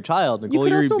 Imagine how your child, Nicole,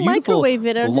 could your also beautiful, microwave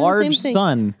it or do the large same thing.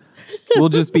 son will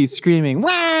just be screaming,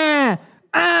 wah,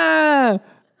 I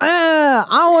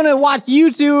want to watch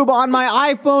YouTube on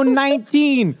my iPhone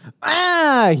 19.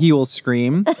 He will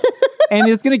scream. And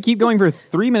it's going to keep going for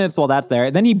 3 minutes while that's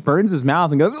there. Then he burns his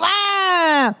mouth and goes,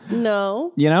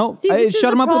 No. See, this is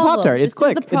shut the him up with a problem. Pop-Tart. It's This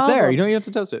is quick. the It's there. problem. You don't even have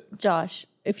to toast it. Josh,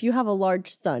 if you have a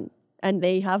large son and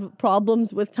they have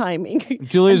problems with timing.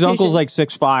 Julia's and uncle's like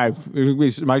patience,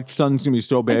 6'5". My son's going to be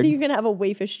so I think big. you're going to have a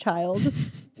waifish child.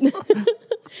 They're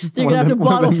going to have to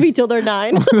bottle feed till they're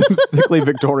 9. Sickly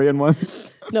Victorian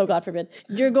ones. No, God forbid.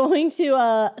 You're going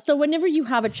to, so whenever you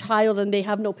have a child and they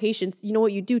have no patience, you know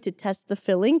what you do to test the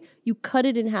filling? You cut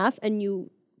it in half and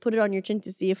you put it on your chin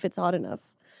to see if it's hot enough.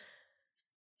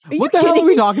 What the hell are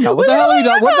we talking about? What the hell are you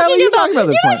talking about at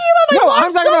this point? No,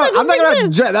 I'm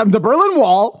talking about the Berlin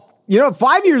Wall.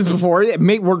 5 years before,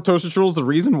 were toaster strudels the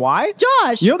reason why?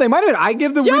 Josh! They might have been. I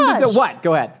give the win to what?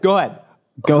 Go ahead.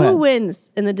 Who wins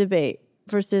in the debate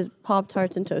versus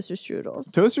Pop-Tarts and toaster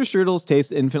strudels? Toaster strudels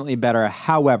taste infinitely better.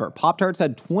 However, Pop-Tarts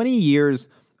had 20 years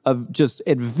of just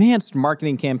advanced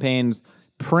marketing campaigns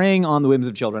preying on the whims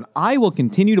of children. I will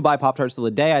continue to buy Pop-Tarts till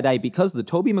the day I die because of the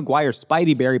Tobey Maguire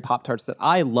Spidey Berry Pop-Tarts that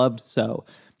I loved so.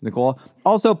 Nicole.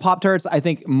 Also, Pop-Tarts, I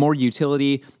think more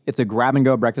utility. It's a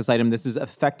grab-and-go breakfast item. This is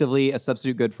effectively a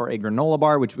substitute good for a granola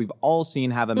bar, which we've all seen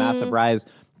have a massive rise.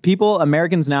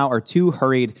 Americans now are too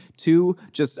hurried, too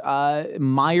just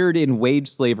mired in wage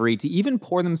slavery to even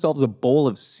pour themselves a bowl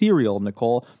of cereal,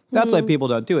 Nicole. That's why people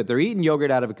don't do it. They're eating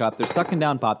yogurt out of a cup. They're sucking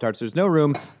down Pop-Tarts. There's no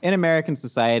room in American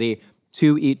society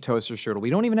to eat toaster strudel. We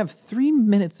don't even have 3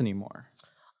 minutes anymore.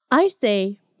 I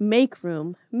say make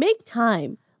room, make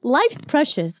time. Life's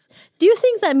precious. Do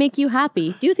things that make you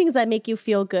happy. Do things that make you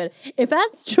feel good. If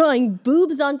that's drawing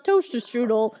boobs on toaster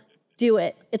strudel, do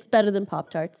it. It's better than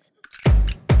Pop-Tarts.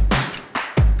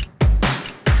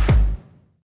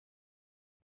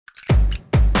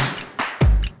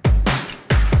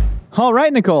 All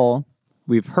right, Nicole.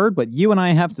 We've heard what you and I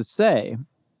have to say.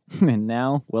 And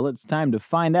now, it's time to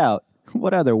find out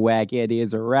what other wacky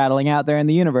ideas are rattling out there in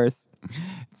the universe.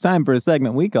 It's time for a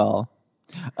segment we call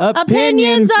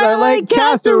Opinions Are Like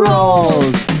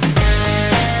Casseroles.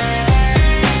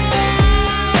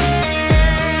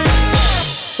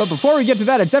 But before we get to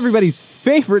that, it's everybody's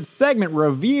favorite segment,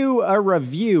 Review a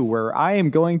Review, where I am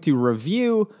going to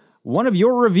review one of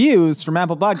your reviews from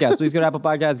Apple Podcasts. Please go to Apple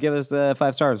Podcasts, give us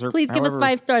 5 stars. Please give us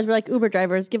 5 stars. We're like Uber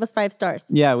drivers. Give us 5 stars.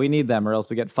 Yeah, we need them or else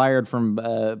we get fired from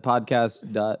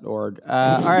podcast.org.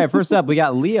 All right, first up, we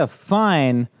got Leah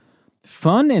Fine.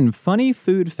 Fun and funny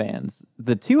food fans.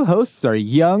 The two hosts are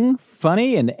young,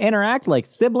 funny, and interact like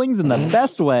siblings in the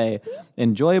best way.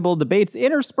 Enjoyable debates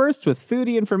interspersed with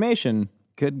foodie information.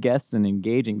 Good guests and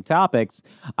engaging topics.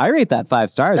 I rate that 5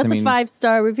 stars. That's a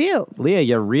 5-star review. Leah,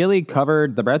 you really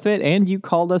covered the breadth of it, and you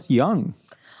called us young.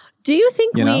 Do you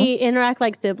think we interact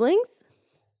like siblings?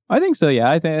 I think so, yeah.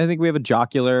 I think we have a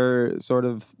jocular sort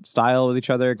of style with each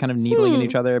other, kind of needling in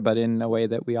each other, but in a way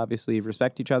that we obviously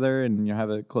respect each other and have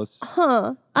a close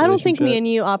I don't think me and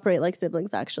you operate like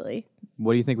siblings, actually.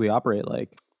 What do you think we operate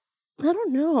like? I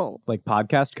don't know. Like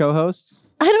podcast co-hosts?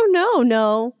 I don't know,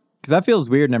 no. Because that feels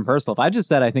weird and impersonal. If I just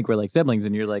said I think we're like siblings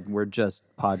and you're like, we're just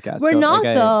podcast We're not,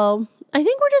 though. I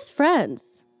think we're just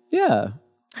friends. Yeah.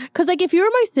 Because, if you were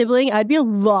my sibling, I'd be a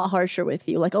lot harsher with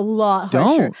you. Like, a lot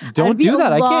harsher. Don't do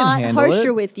that. I can't handle it.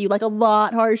 Harsher with you. Like, a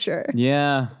lot harsher.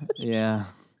 Yeah.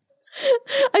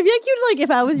 I feel like you'd, if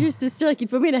I was your sister, you'd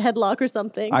put me in a headlock or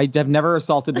something. I have never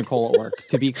assaulted Nicole at work,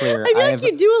 to be clear. I feel like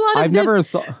you do a lot of I've never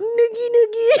assaulted.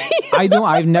 Noogie.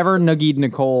 I've never noogied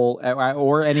Nicole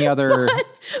or any other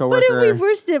coworker. But if we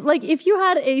were if you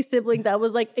had a sibling that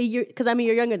was a year, because I'm a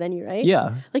year younger than you, right?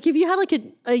 Yeah. If you had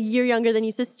a year younger than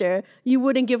your sister, you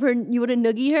wouldn't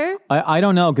noogie her? I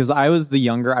don't know, because I was the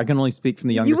younger. I can only speak from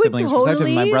the younger siblings' perspective.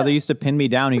 My brother used to pin me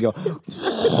down and he'd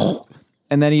go,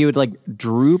 and then he would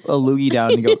droop a loogie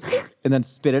down and go, and then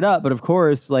spit it up. But of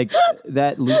course,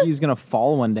 that loogie's gonna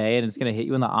fall one day and it's gonna hit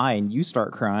you in the eye and you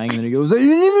start crying. And then he goes, I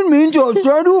didn't even mean to. I was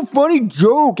trying to do a funny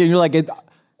joke. And you're like,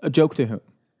 a joke to whom?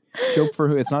 Joke for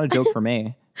who? It's not a joke for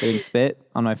me. Getting spit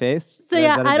on my face. So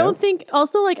yeah, I don't think.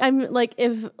 Also, I'm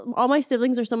if all my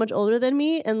siblings are so much older than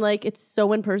me and it's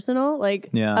so impersonal. I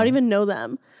don't even know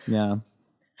them. Yeah.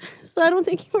 So I don't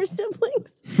think we're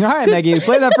siblings. All right, Maggie,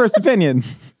 play that first opinion.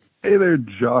 Hey there,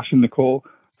 Josh and Nicole.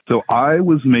 So I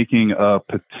was making a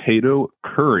potato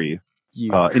curry,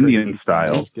 Indian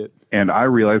style, biscuit. and I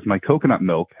realized my coconut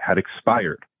milk had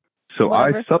expired. So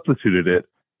Whatever. I substituted it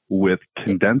with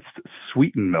condensed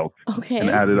sweetened milk Okay. and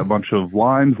added a bunch of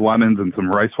limes, lemons, and some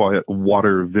rice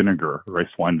wine vinegar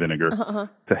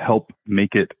to help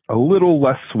make it a little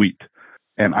less sweet.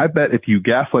 And I bet if you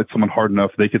gaslight someone hard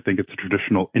enough, they could think it's a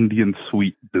traditional Indian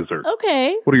sweet dessert.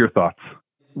 Okay. What are your thoughts?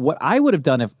 What I would have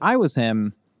done if I was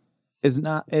him is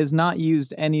not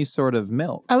used any sort of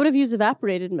milk. I would have used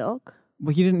evaporated milk.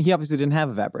 Well, he obviously didn't have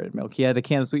evaporated milk. He had a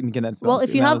can of sweetened condensed milk. Well,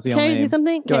 if you have, can I say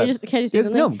something? Can you say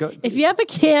something? No, go. If you have a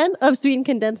can of sweetened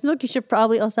condensed milk, you should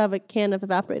probably also have a can of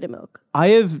evaporated milk. I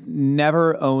have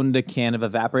never owned a can of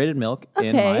evaporated milk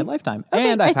in my lifetime,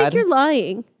 and I think you're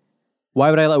lying. Why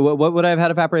would I? What would I have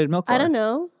had evaporated milk for? I don't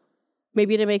know.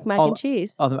 Maybe to make mac and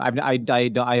cheese.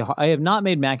 I have not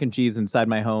made mac and cheese inside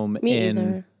my home in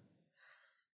either.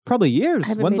 Probably years.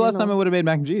 When's the last time I I would have made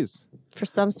mac and cheese? For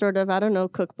some sort of, I don't know,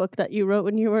 cookbook that you wrote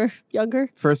when you were younger.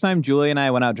 First time Julie and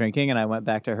I went out drinking and I went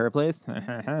back to her place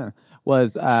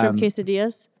was... shrimp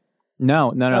quesadillas?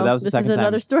 No, that was the second time. This is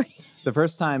another story. The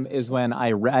first time is when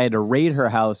I had to raid her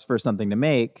house for something to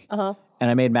make. Uh-huh. And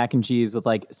I made mac and cheese with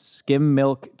like skim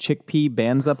milk chickpea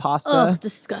banza pasta. Oh,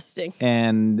 disgusting.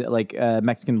 And like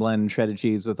Mexican blend shredded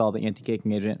cheese with all the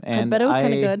anti-caking agent. And I bet it was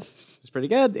kind of good. It's pretty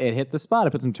good. It hit the spot.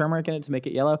 I put some turmeric in it to make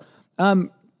it yellow.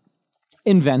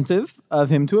 Inventive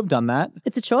of him to have done that.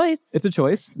 It's a choice. It's a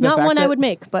choice. Not one I would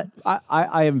make, but...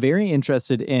 I am very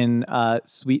interested in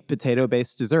sweet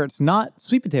potato-based desserts. Not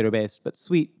sweet potato-based, but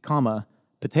sweet,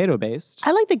 potato-based.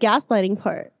 I like the gaslighting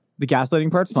part. The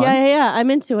gaslighting part's fun. Yeah.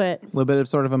 I'm into it. A little bit of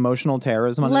sort of emotional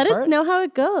terrorism on Let his us part. know how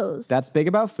it goes. That's big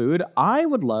about food. I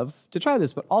would love to try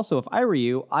this, but also if I were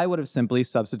you, I would have simply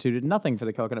substituted nothing for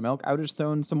the coconut milk. I would have just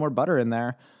thrown some more butter in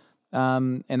there.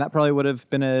 And that probably would have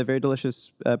been a very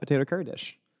delicious potato curry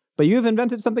dish. But you have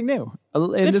invented something new.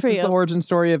 And this is the origin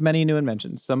story of many new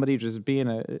inventions. Somebody just being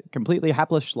a completely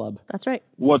hapless schlub. That's right.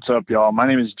 What's up, y'all? My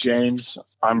name is James.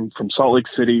 I'm from Salt Lake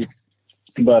City,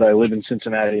 but I live in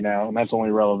Cincinnati now, and that's only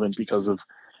relevant because of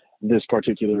this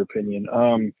particular opinion.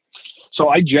 So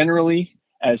I generally,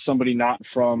 as somebody not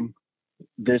from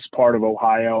this part of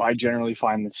Ohio, I generally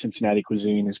find that Cincinnati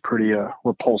cuisine is pretty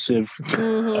repulsive.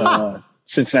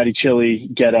 Cincinnati chili,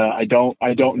 I don't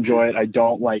enjoy it. I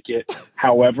don't like it.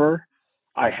 However,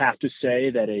 I have to say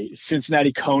that a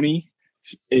Cincinnati coney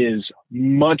is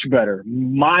much better,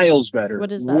 miles better,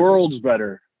 what is that? worlds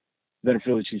better than a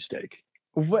Philly cheesesteak.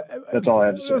 That's all I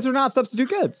have to say. Those are not substitute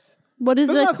goods. What is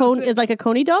a coney? Is like a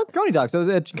coney dog? Coney dog.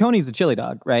 So Coney's a chili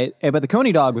dog, right? But the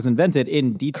Coney dog was invented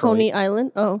in Detroit. Coney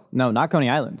Island? Oh. No, not Coney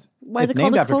Island. Why is it's it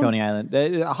called named after Coney? Coney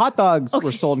Island. Hot dogs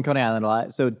were sold in Coney Island a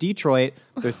lot. So Detroit,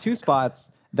 there's two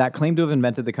spots that claim to have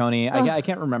invented the Coney. I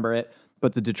can't remember it, but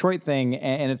it's a Detroit thing,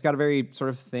 and it's got a very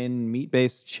sort of thin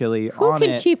meat-based chili on it.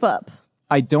 Who can keep up?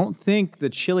 I don't think the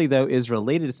chili, though, is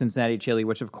related to Cincinnati chili,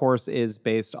 which, of course, is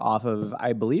based off of,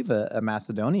 I believe, a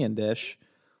Macedonian dish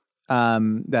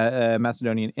that a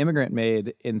Macedonian immigrant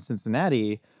made in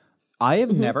Cincinnati. I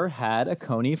have never had a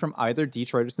Coney from either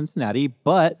Detroit or Cincinnati,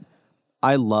 but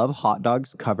I love hot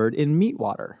dogs covered in meat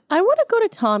water. I want to go to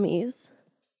Tommy's.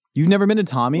 You've never been to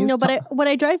Tommy's? No, but when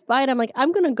I drive by it, I'm like,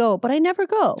 I'm going to go, but I never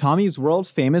go. Tommy's world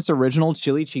famous original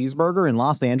chili cheeseburger in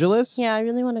Los Angeles? Yeah, I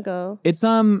really want to go. It's,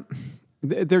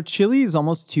 their chili is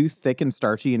almost too thick and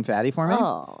starchy and fatty for me.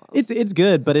 Oh. It's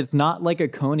good, but it's not like a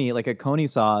Coney. Like a Coney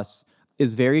sauce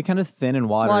is very kind of thin and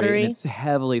watery. And it's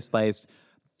heavily spiced.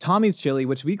 Tommy's chili,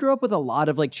 which we grew up with a lot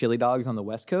of like chili dogs on the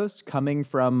West Coast, coming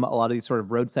from a lot of these sort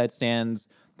of roadside stands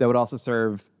that would also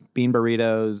serve bean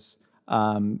burritos,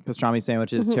 pastrami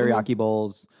sandwiches, teriyaki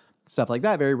bowls, stuff like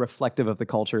that. Very reflective of the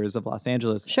cultures of Los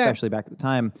Angeles, especially back at the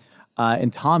time.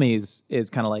 And Tommy's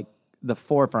is kind of like the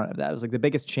forefront of that. It was like the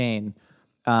biggest chain.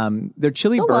 Their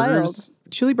chili burgers,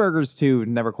 chili burgers too,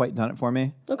 never quite done it for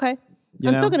me. Okay.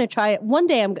 I'm still going to try it. One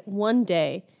day I'm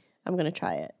going to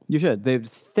try it. You should. They have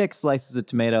thick slices of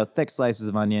tomato, thick slices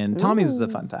of onion. Tommy's is a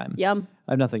fun time. Yum.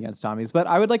 I have nothing against Tommy's, but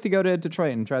I would like to go to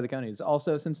Detroit and try the Coneys.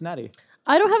 Also Cincinnati.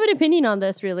 I don't have an opinion on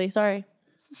this, really. Sorry.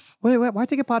 Wait, why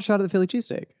take a pot shot of the Philly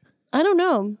cheesesteak? I don't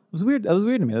know. It was weird. That was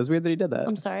weird to me. That was weird that he did that.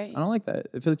 I'm sorry. I don't like that.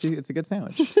 It's a good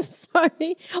sandwich.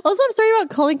 Sorry. Also, I'm sorry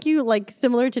about calling you like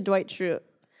similar to Dwight Schrute.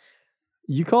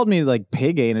 You called me like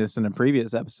pig anus in a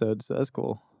previous episode, so that's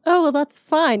cool. Oh, well, that's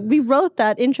fine. We wrote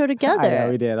that intro together. Yeah,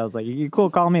 we did. I was like, you cool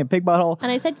calling me a pig butthole?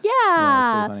 And I said, Yeah,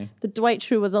 that's pretty funny. The Dwight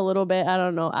Schrute was a little bit, I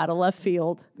don't know, out of left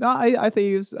field. No, I think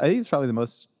he's probably the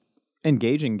most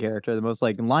engaging character, the most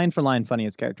like line for line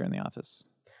funniest character in The Office.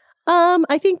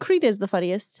 I think Creed is the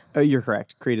funniest. Oh, you're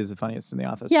correct. Creed is the funniest in The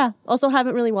Office. Yeah. Also,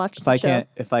 haven't really watched the show.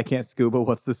 If I can't scuba,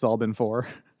 what's this all been for?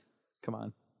 Come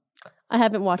on. I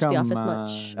haven't watched The Come Office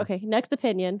much. on. Okay, next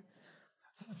opinion.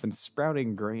 I've been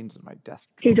sprouting grains in my desk.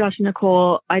 Hey, Josh and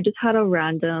Nicole. I just had a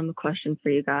random question for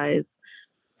you guys.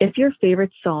 If your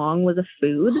favorite song was a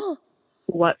food,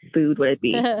 what food would it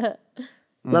be?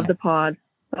 Love the pod.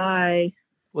 Bye.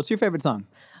 What's your favorite song?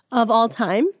 Of all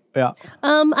time? Yeah.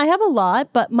 I have a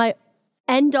lot, but my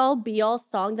end-all be-all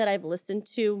song that I've listened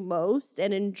to most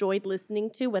and enjoyed listening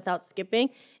to without skipping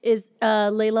is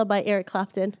Layla by Eric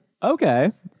Clapton.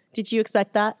 Okay. Did you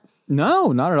expect that?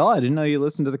 No, not at all. I didn't know you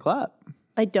listened to The Clap.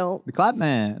 I don't. The Clap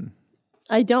Man.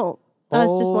 I don't.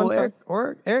 It's just one song.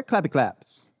 Eric Clappy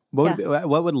Claps. What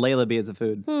would Layla be as a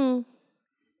food? I'm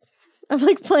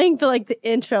like playing the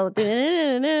intro.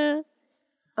 I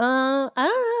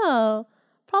don't know.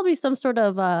 Probably some sort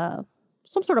of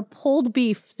pulled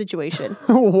beef situation.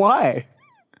 Why?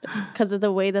 Because of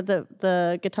the way that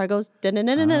the guitar goes.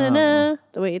 The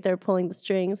way they're pulling the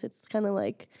strings. It's kind of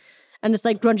like, and it's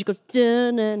like grungy. It goes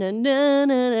and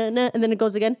then it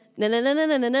goes again. And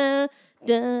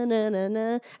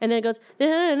then it goes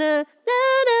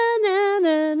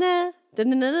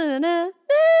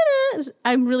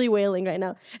I'm really wailing right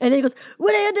now. And then it goes,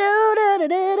 what do you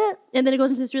do? And then it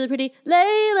goes into this really pretty,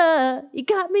 Layla, you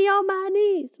got me on my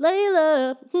knees,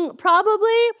 Layla.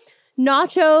 Probably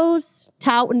nachos,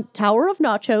 tower of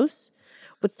nachos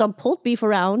with some pulled beef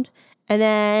around, and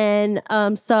then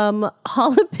some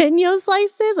jalapeno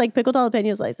slices, like pickled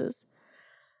jalapeno slices.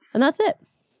 And that's it.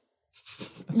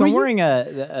 So I'm wearing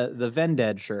the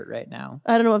Vended shirt right now.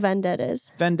 I don't know what Vended is.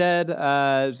 Vended is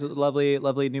a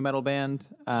lovely new metal band.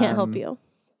 Can't help you.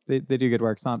 They do good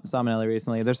work. Saw Ellie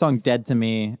recently. Their song "Dead to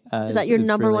Me" is that your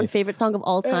number one favorite song of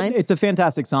all time? It's a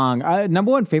fantastic song.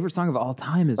 Number one favorite song of all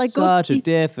time is such a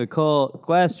difficult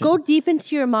question. Go deep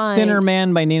into your mind. "Sinner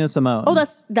Man" by Nina Simone. Oh,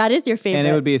 that is your favorite. And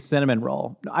it would be a cinnamon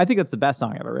roll. I think that's the best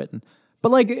song I've ever written. But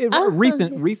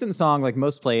recent song like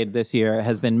most played this year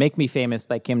has been "Make Me Famous"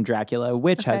 by Kim Dracula,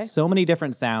 which has so many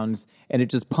different sounds and it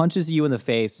just punches you in the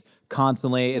face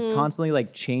constantly. It's constantly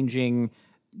like changing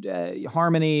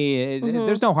harmony.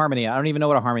 There's no harmony. I don't even know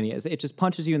what a harmony is. It just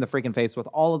punches you in the freaking face with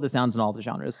all of the sounds and all the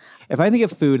genres. If I think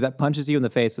of food that punches you in the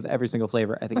face with every single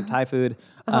flavor, I think of Thai food.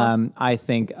 I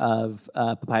think of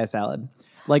papaya salad.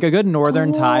 Like a good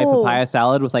northern Thai papaya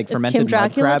salad with like fermented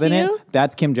mud crab in it.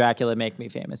 That's Kim Dracula, Make Me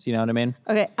Famous. You know what I mean?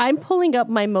 Okay, I'm pulling up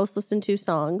my most listened to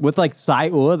songs. With like sai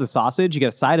ua, the sausage. You get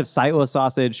a side of sai ua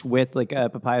sausage with like a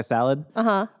papaya salad.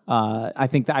 I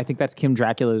think that's Kim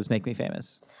Dracula's Make Me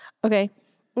Famous. Okay.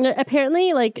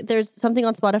 Apparently, like there's something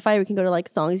on Spotify where you can go to like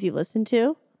songs you've listened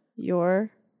to.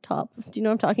 Your top. Do you know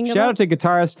what I'm talking about? Shout out to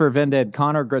guitarist for Vended,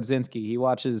 Connor Grodzinski. He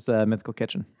watches Mythical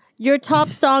Kitchen. Your top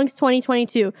songs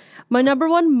 2022. My number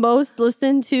one most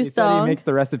listened to song. He makes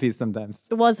the recipes sometimes.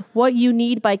 Was "What You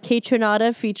Need" by Kate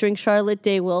Trinata featuring Charlotte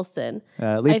Day Wilson.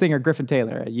 Lead singer Griffin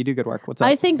Taylor. You do good work. What's up?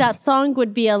 I think that song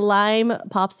would be a lime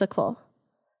popsicle.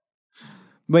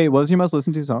 Wait, what was your most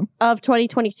listened to song? Of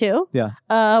 2022?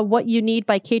 Yeah. "What You Need"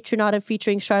 by Kate Trinata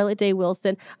featuring Charlotte Day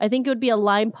Wilson. I think it would be a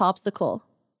lime popsicle.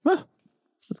 Huh.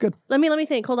 That's good. Let me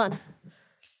think. Hold on.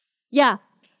 Yeah.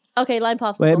 Okay, lime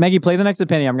popsicle. Wait, Maggie, play the next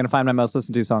opinion. I'm going to find my most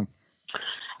listened to song.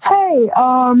 Hey,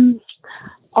 I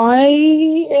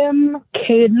am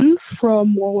Caden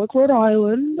from Warwick, Rhode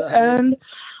Island, and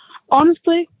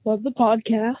honestly, love the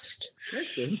podcast.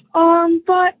 Thanks, dude.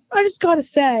 But I just gotta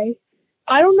say,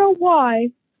 I don't know why,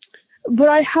 but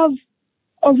I have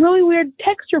a really weird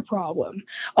texture problem.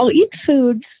 I'll eat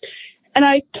foods, and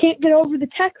I can't get over the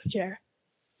texture.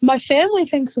 My family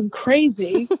thinks I'm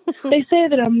crazy. They say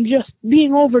that I'm just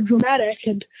being over dramatic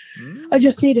and I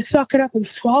just need to suck it up and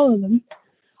swallow them.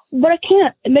 But I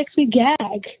can't. It makes me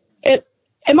gag.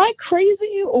 Am I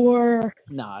crazy or...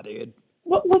 Nah, dude.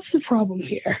 What's the problem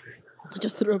here? I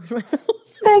just threw up in my mouth.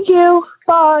 Thank you.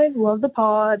 Bye. Love the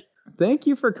pod. Thank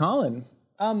you for calling.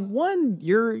 One,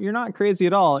 you're not crazy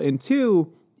at all. And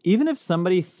two, even if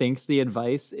somebody thinks the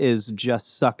advice is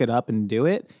just suck it up and do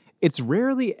it, it's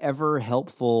rarely ever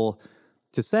helpful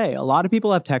to say. A lot of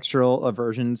people have textural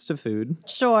aversions to food.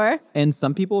 Sure. And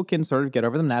some people can sort of get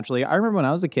over them naturally. I remember when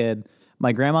I was a kid,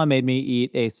 my grandma made me eat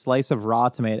a slice of raw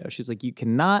tomato. She's like, you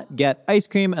cannot get ice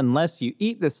cream unless you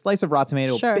eat this slice of raw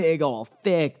tomato, big, old,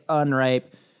 thick,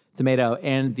 unripe tomato.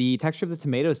 And the texture of the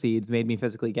tomato seeds made me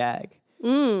physically gag.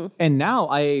 And now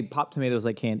I pop tomatoes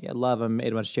like candy. I love them.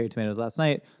 Ate a bunch of cherry tomatoes last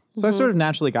night. So I sort of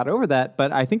naturally got over that.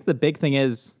 But I think the big thing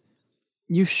is,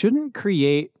 you shouldn't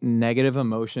create negative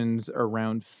emotions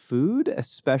around food,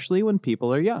 especially when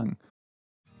people are young.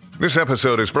 This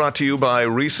episode is brought to you by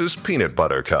Reese's Peanut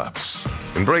Butter Cups.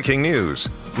 In breaking news,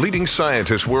 leading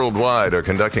scientists worldwide are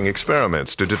conducting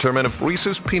experiments to determine if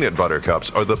Reese's Peanut Butter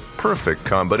Cups are the perfect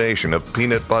combination of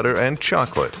peanut butter and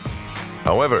chocolate.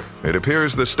 However, it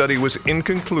appears the study was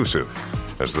inconclusive,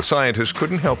 as the scientists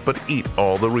couldn't help but eat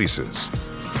all the Reese's.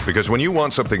 Because when you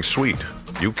want something sweet,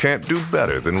 you can't do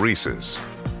better than Reese's.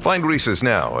 Find Reese's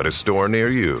now at a store near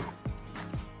you.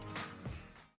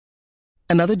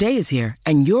 Another day is here,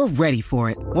 and you're ready for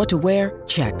it. What to wear?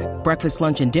 Check. Breakfast,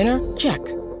 lunch, and dinner? Check.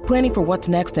 Planning for what's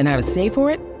next and how to save for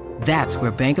it? That's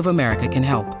where Bank of America can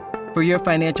help. For your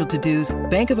financial to-dos,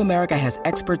 Bank of America has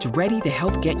experts ready to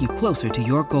help get you closer to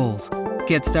your goals.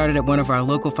 Get started at one of our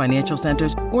local financial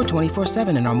centers or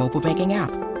 24/7 in our mobile banking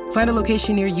app. Find a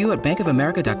location near you at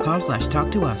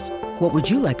bankofamerica.com/talktous. What would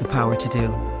you like the power to do?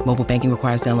 Mobile banking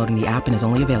requires downloading the app and is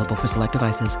only available for select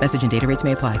devices. Message and data rates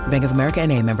may apply. Bank of America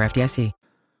N.A., member FDIC.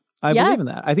 I believe in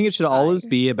that. I think it should always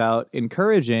be about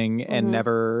encouraging and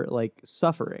never like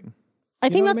suffering. I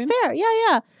think that's fair.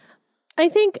 Yeah. I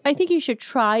think you should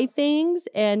try things,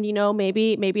 and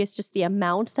maybe it's just the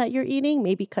amount that you're eating.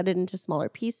 Maybe cut it into smaller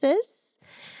pieces.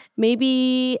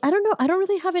 Maybe I don't know. I don't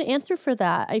really have an answer for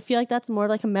that. I feel like that's more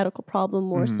like a medical problem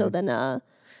more so than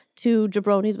two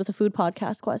jabronis with a food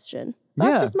podcast question.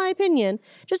 That's just my opinion.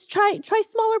 Just try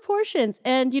smaller portions,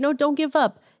 and don't give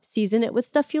up. Season it with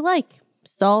stuff you like.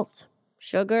 Salt,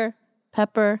 sugar,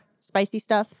 pepper, spicy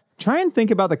stuff. Try and think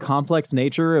about the complex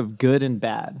nature of good and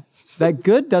bad. That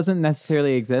good doesn't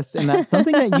necessarily exist, and that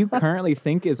something that you currently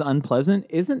think is unpleasant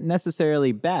isn't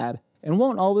necessarily bad and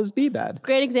won't always be bad.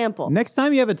 Great example. Next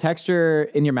time you have a texture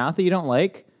in your mouth that you don't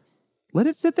like, let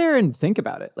it sit there and think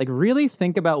about it. Like really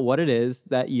think about what it is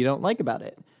that you don't like about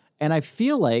it. And I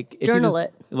feel like if journal you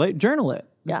just, journal it.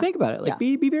 Yeah. Think about it. Like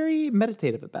be very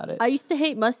meditative about it. I used to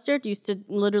hate mustard. Used to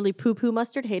literally poo-poo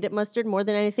mustard. Hated mustard more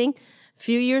than anything. A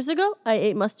few years ago, I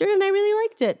ate mustard and I really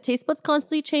liked it. Taste buds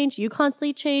constantly change. You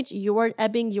constantly change. You are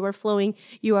ebbing. You are flowing.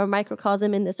 You are a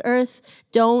microcosm in this earth.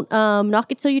 Don't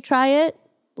knock it till you try it.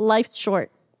 Life's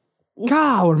short.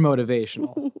 God, we're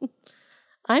motivational.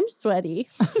 I'm sweaty.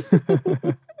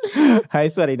 Hi,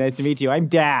 Sweaty. Nice to meet you. I'm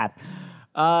Dad.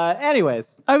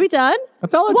 Anyways. Are we done?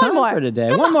 That's all our time for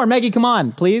today. One more. Maggie, come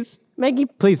on, please. Maggie.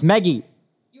 Please, Maggie.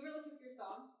 You were looking for your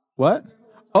song? What?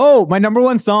 Oh, my number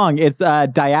one song. It's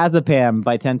Diazepam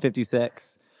by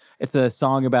 1056. It's a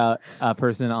song about a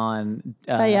person on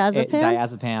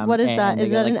diazepam. What is that?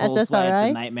 Is that an SSRI?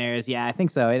 And nightmares. Yeah, I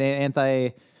think so.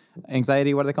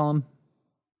 Anti-anxiety, what do they call them?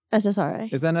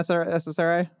 SSRI. Is that an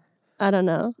SSRI? I don't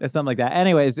know. It's something like that.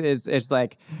 Anyways, it's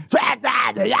like, it's kind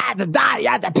of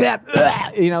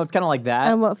like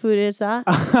that. And what food is that?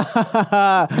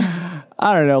 I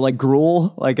don't know, like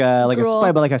gruel, like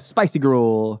a spicy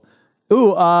gruel.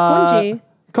 Ooh,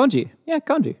 Konji. Yeah,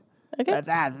 Konji. Okay.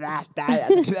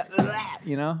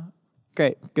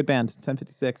 Great, good band.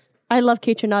 1056. I love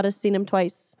Kate Trinata's. Seen him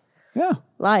twice. Yeah,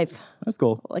 live. That's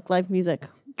cool. Like live music.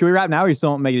 Can we wrap now, or you still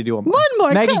want Maggie to do one more? One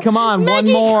more. Maggie, come on.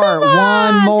 Maggie,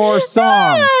 one more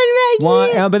song. Come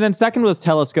on, Maggie. But then second was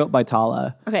Telescope by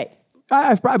Tala. Okay.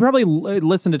 I probably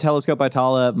listened to Telescope by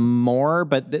Tala more,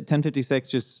 but 1056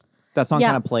 just, that song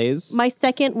kind of plays. My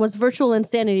second was Virtual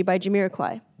Insanity by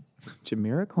Jamiroquai.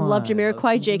 Jamiroquai. Love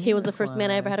Jamiroquai. JK was the first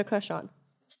man I ever had a crush on.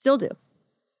 Still do.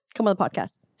 Come on the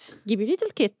podcast. Give you a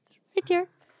little kiss right here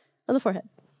on the forehead.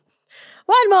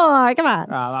 One more. Come on.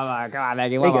 Come on,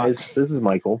 Maggie. Hey guys, this is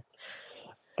Michael.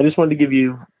 I just wanted to give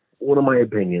you one of my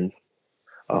opinions.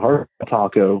 A hard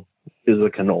taco is a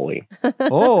cannoli.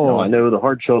 Oh. Now, I know the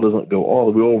hard shell doesn't go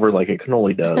all the way over like a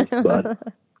cannoli does, but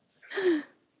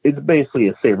it's basically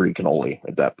a savory cannoli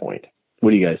at that point.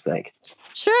 What do you guys think?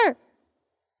 Sure.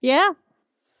 Yeah.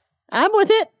 I'm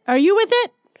with it. Are you with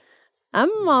it?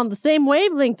 I'm on the same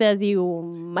wavelength as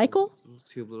you, Michael.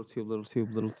 Little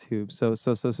tube. So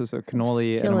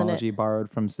cannoli etymology borrowed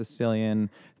from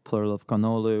Sicilian, plural of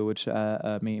cannolu, which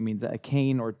means a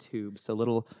cane or tube. So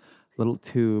little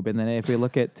tube. And then if we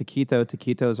look at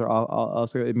taquitos are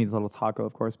also, it means little taco,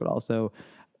 of course, but also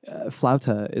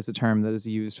flauta is a term that is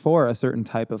used for a certain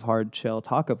type of hard shell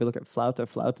taco. If we look at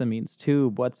flauta means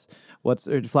tube.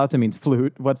 Flauta means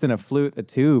flute. What's in a flute? A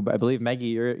tube. I believe Maggie,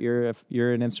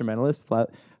 you're an instrumentalist.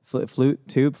 Flute,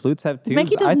 tube. Flutes have tubes.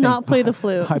 Maggie does not play the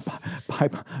flute.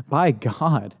 By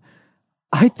God,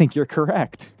 I think you're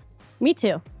correct. Me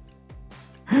too.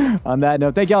 On that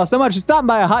note, thank you all so much for stopping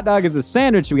by. A hot dog is a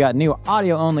sandwich. We got new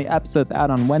audio-only episodes out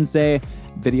on Wednesday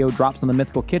Video drops on the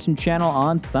Mythical Kitchen channel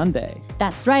on Sunday.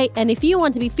 That's right. And if you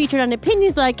want to be featured on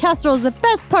Opinions Like Casserole is the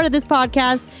best part of this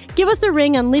podcast, give us a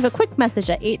ring and leave a quick message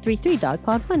at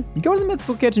 833-DOG-POD1. Go to the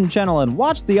Mythical Kitchen channel and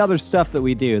watch the other stuff that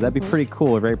we do. That'd be pretty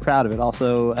cool. We're very proud of it.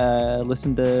 Also,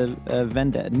 listen to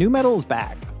Venda. New metal's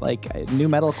back. Like, new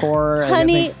metalcore.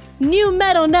 Honey, new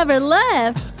metal never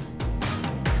left.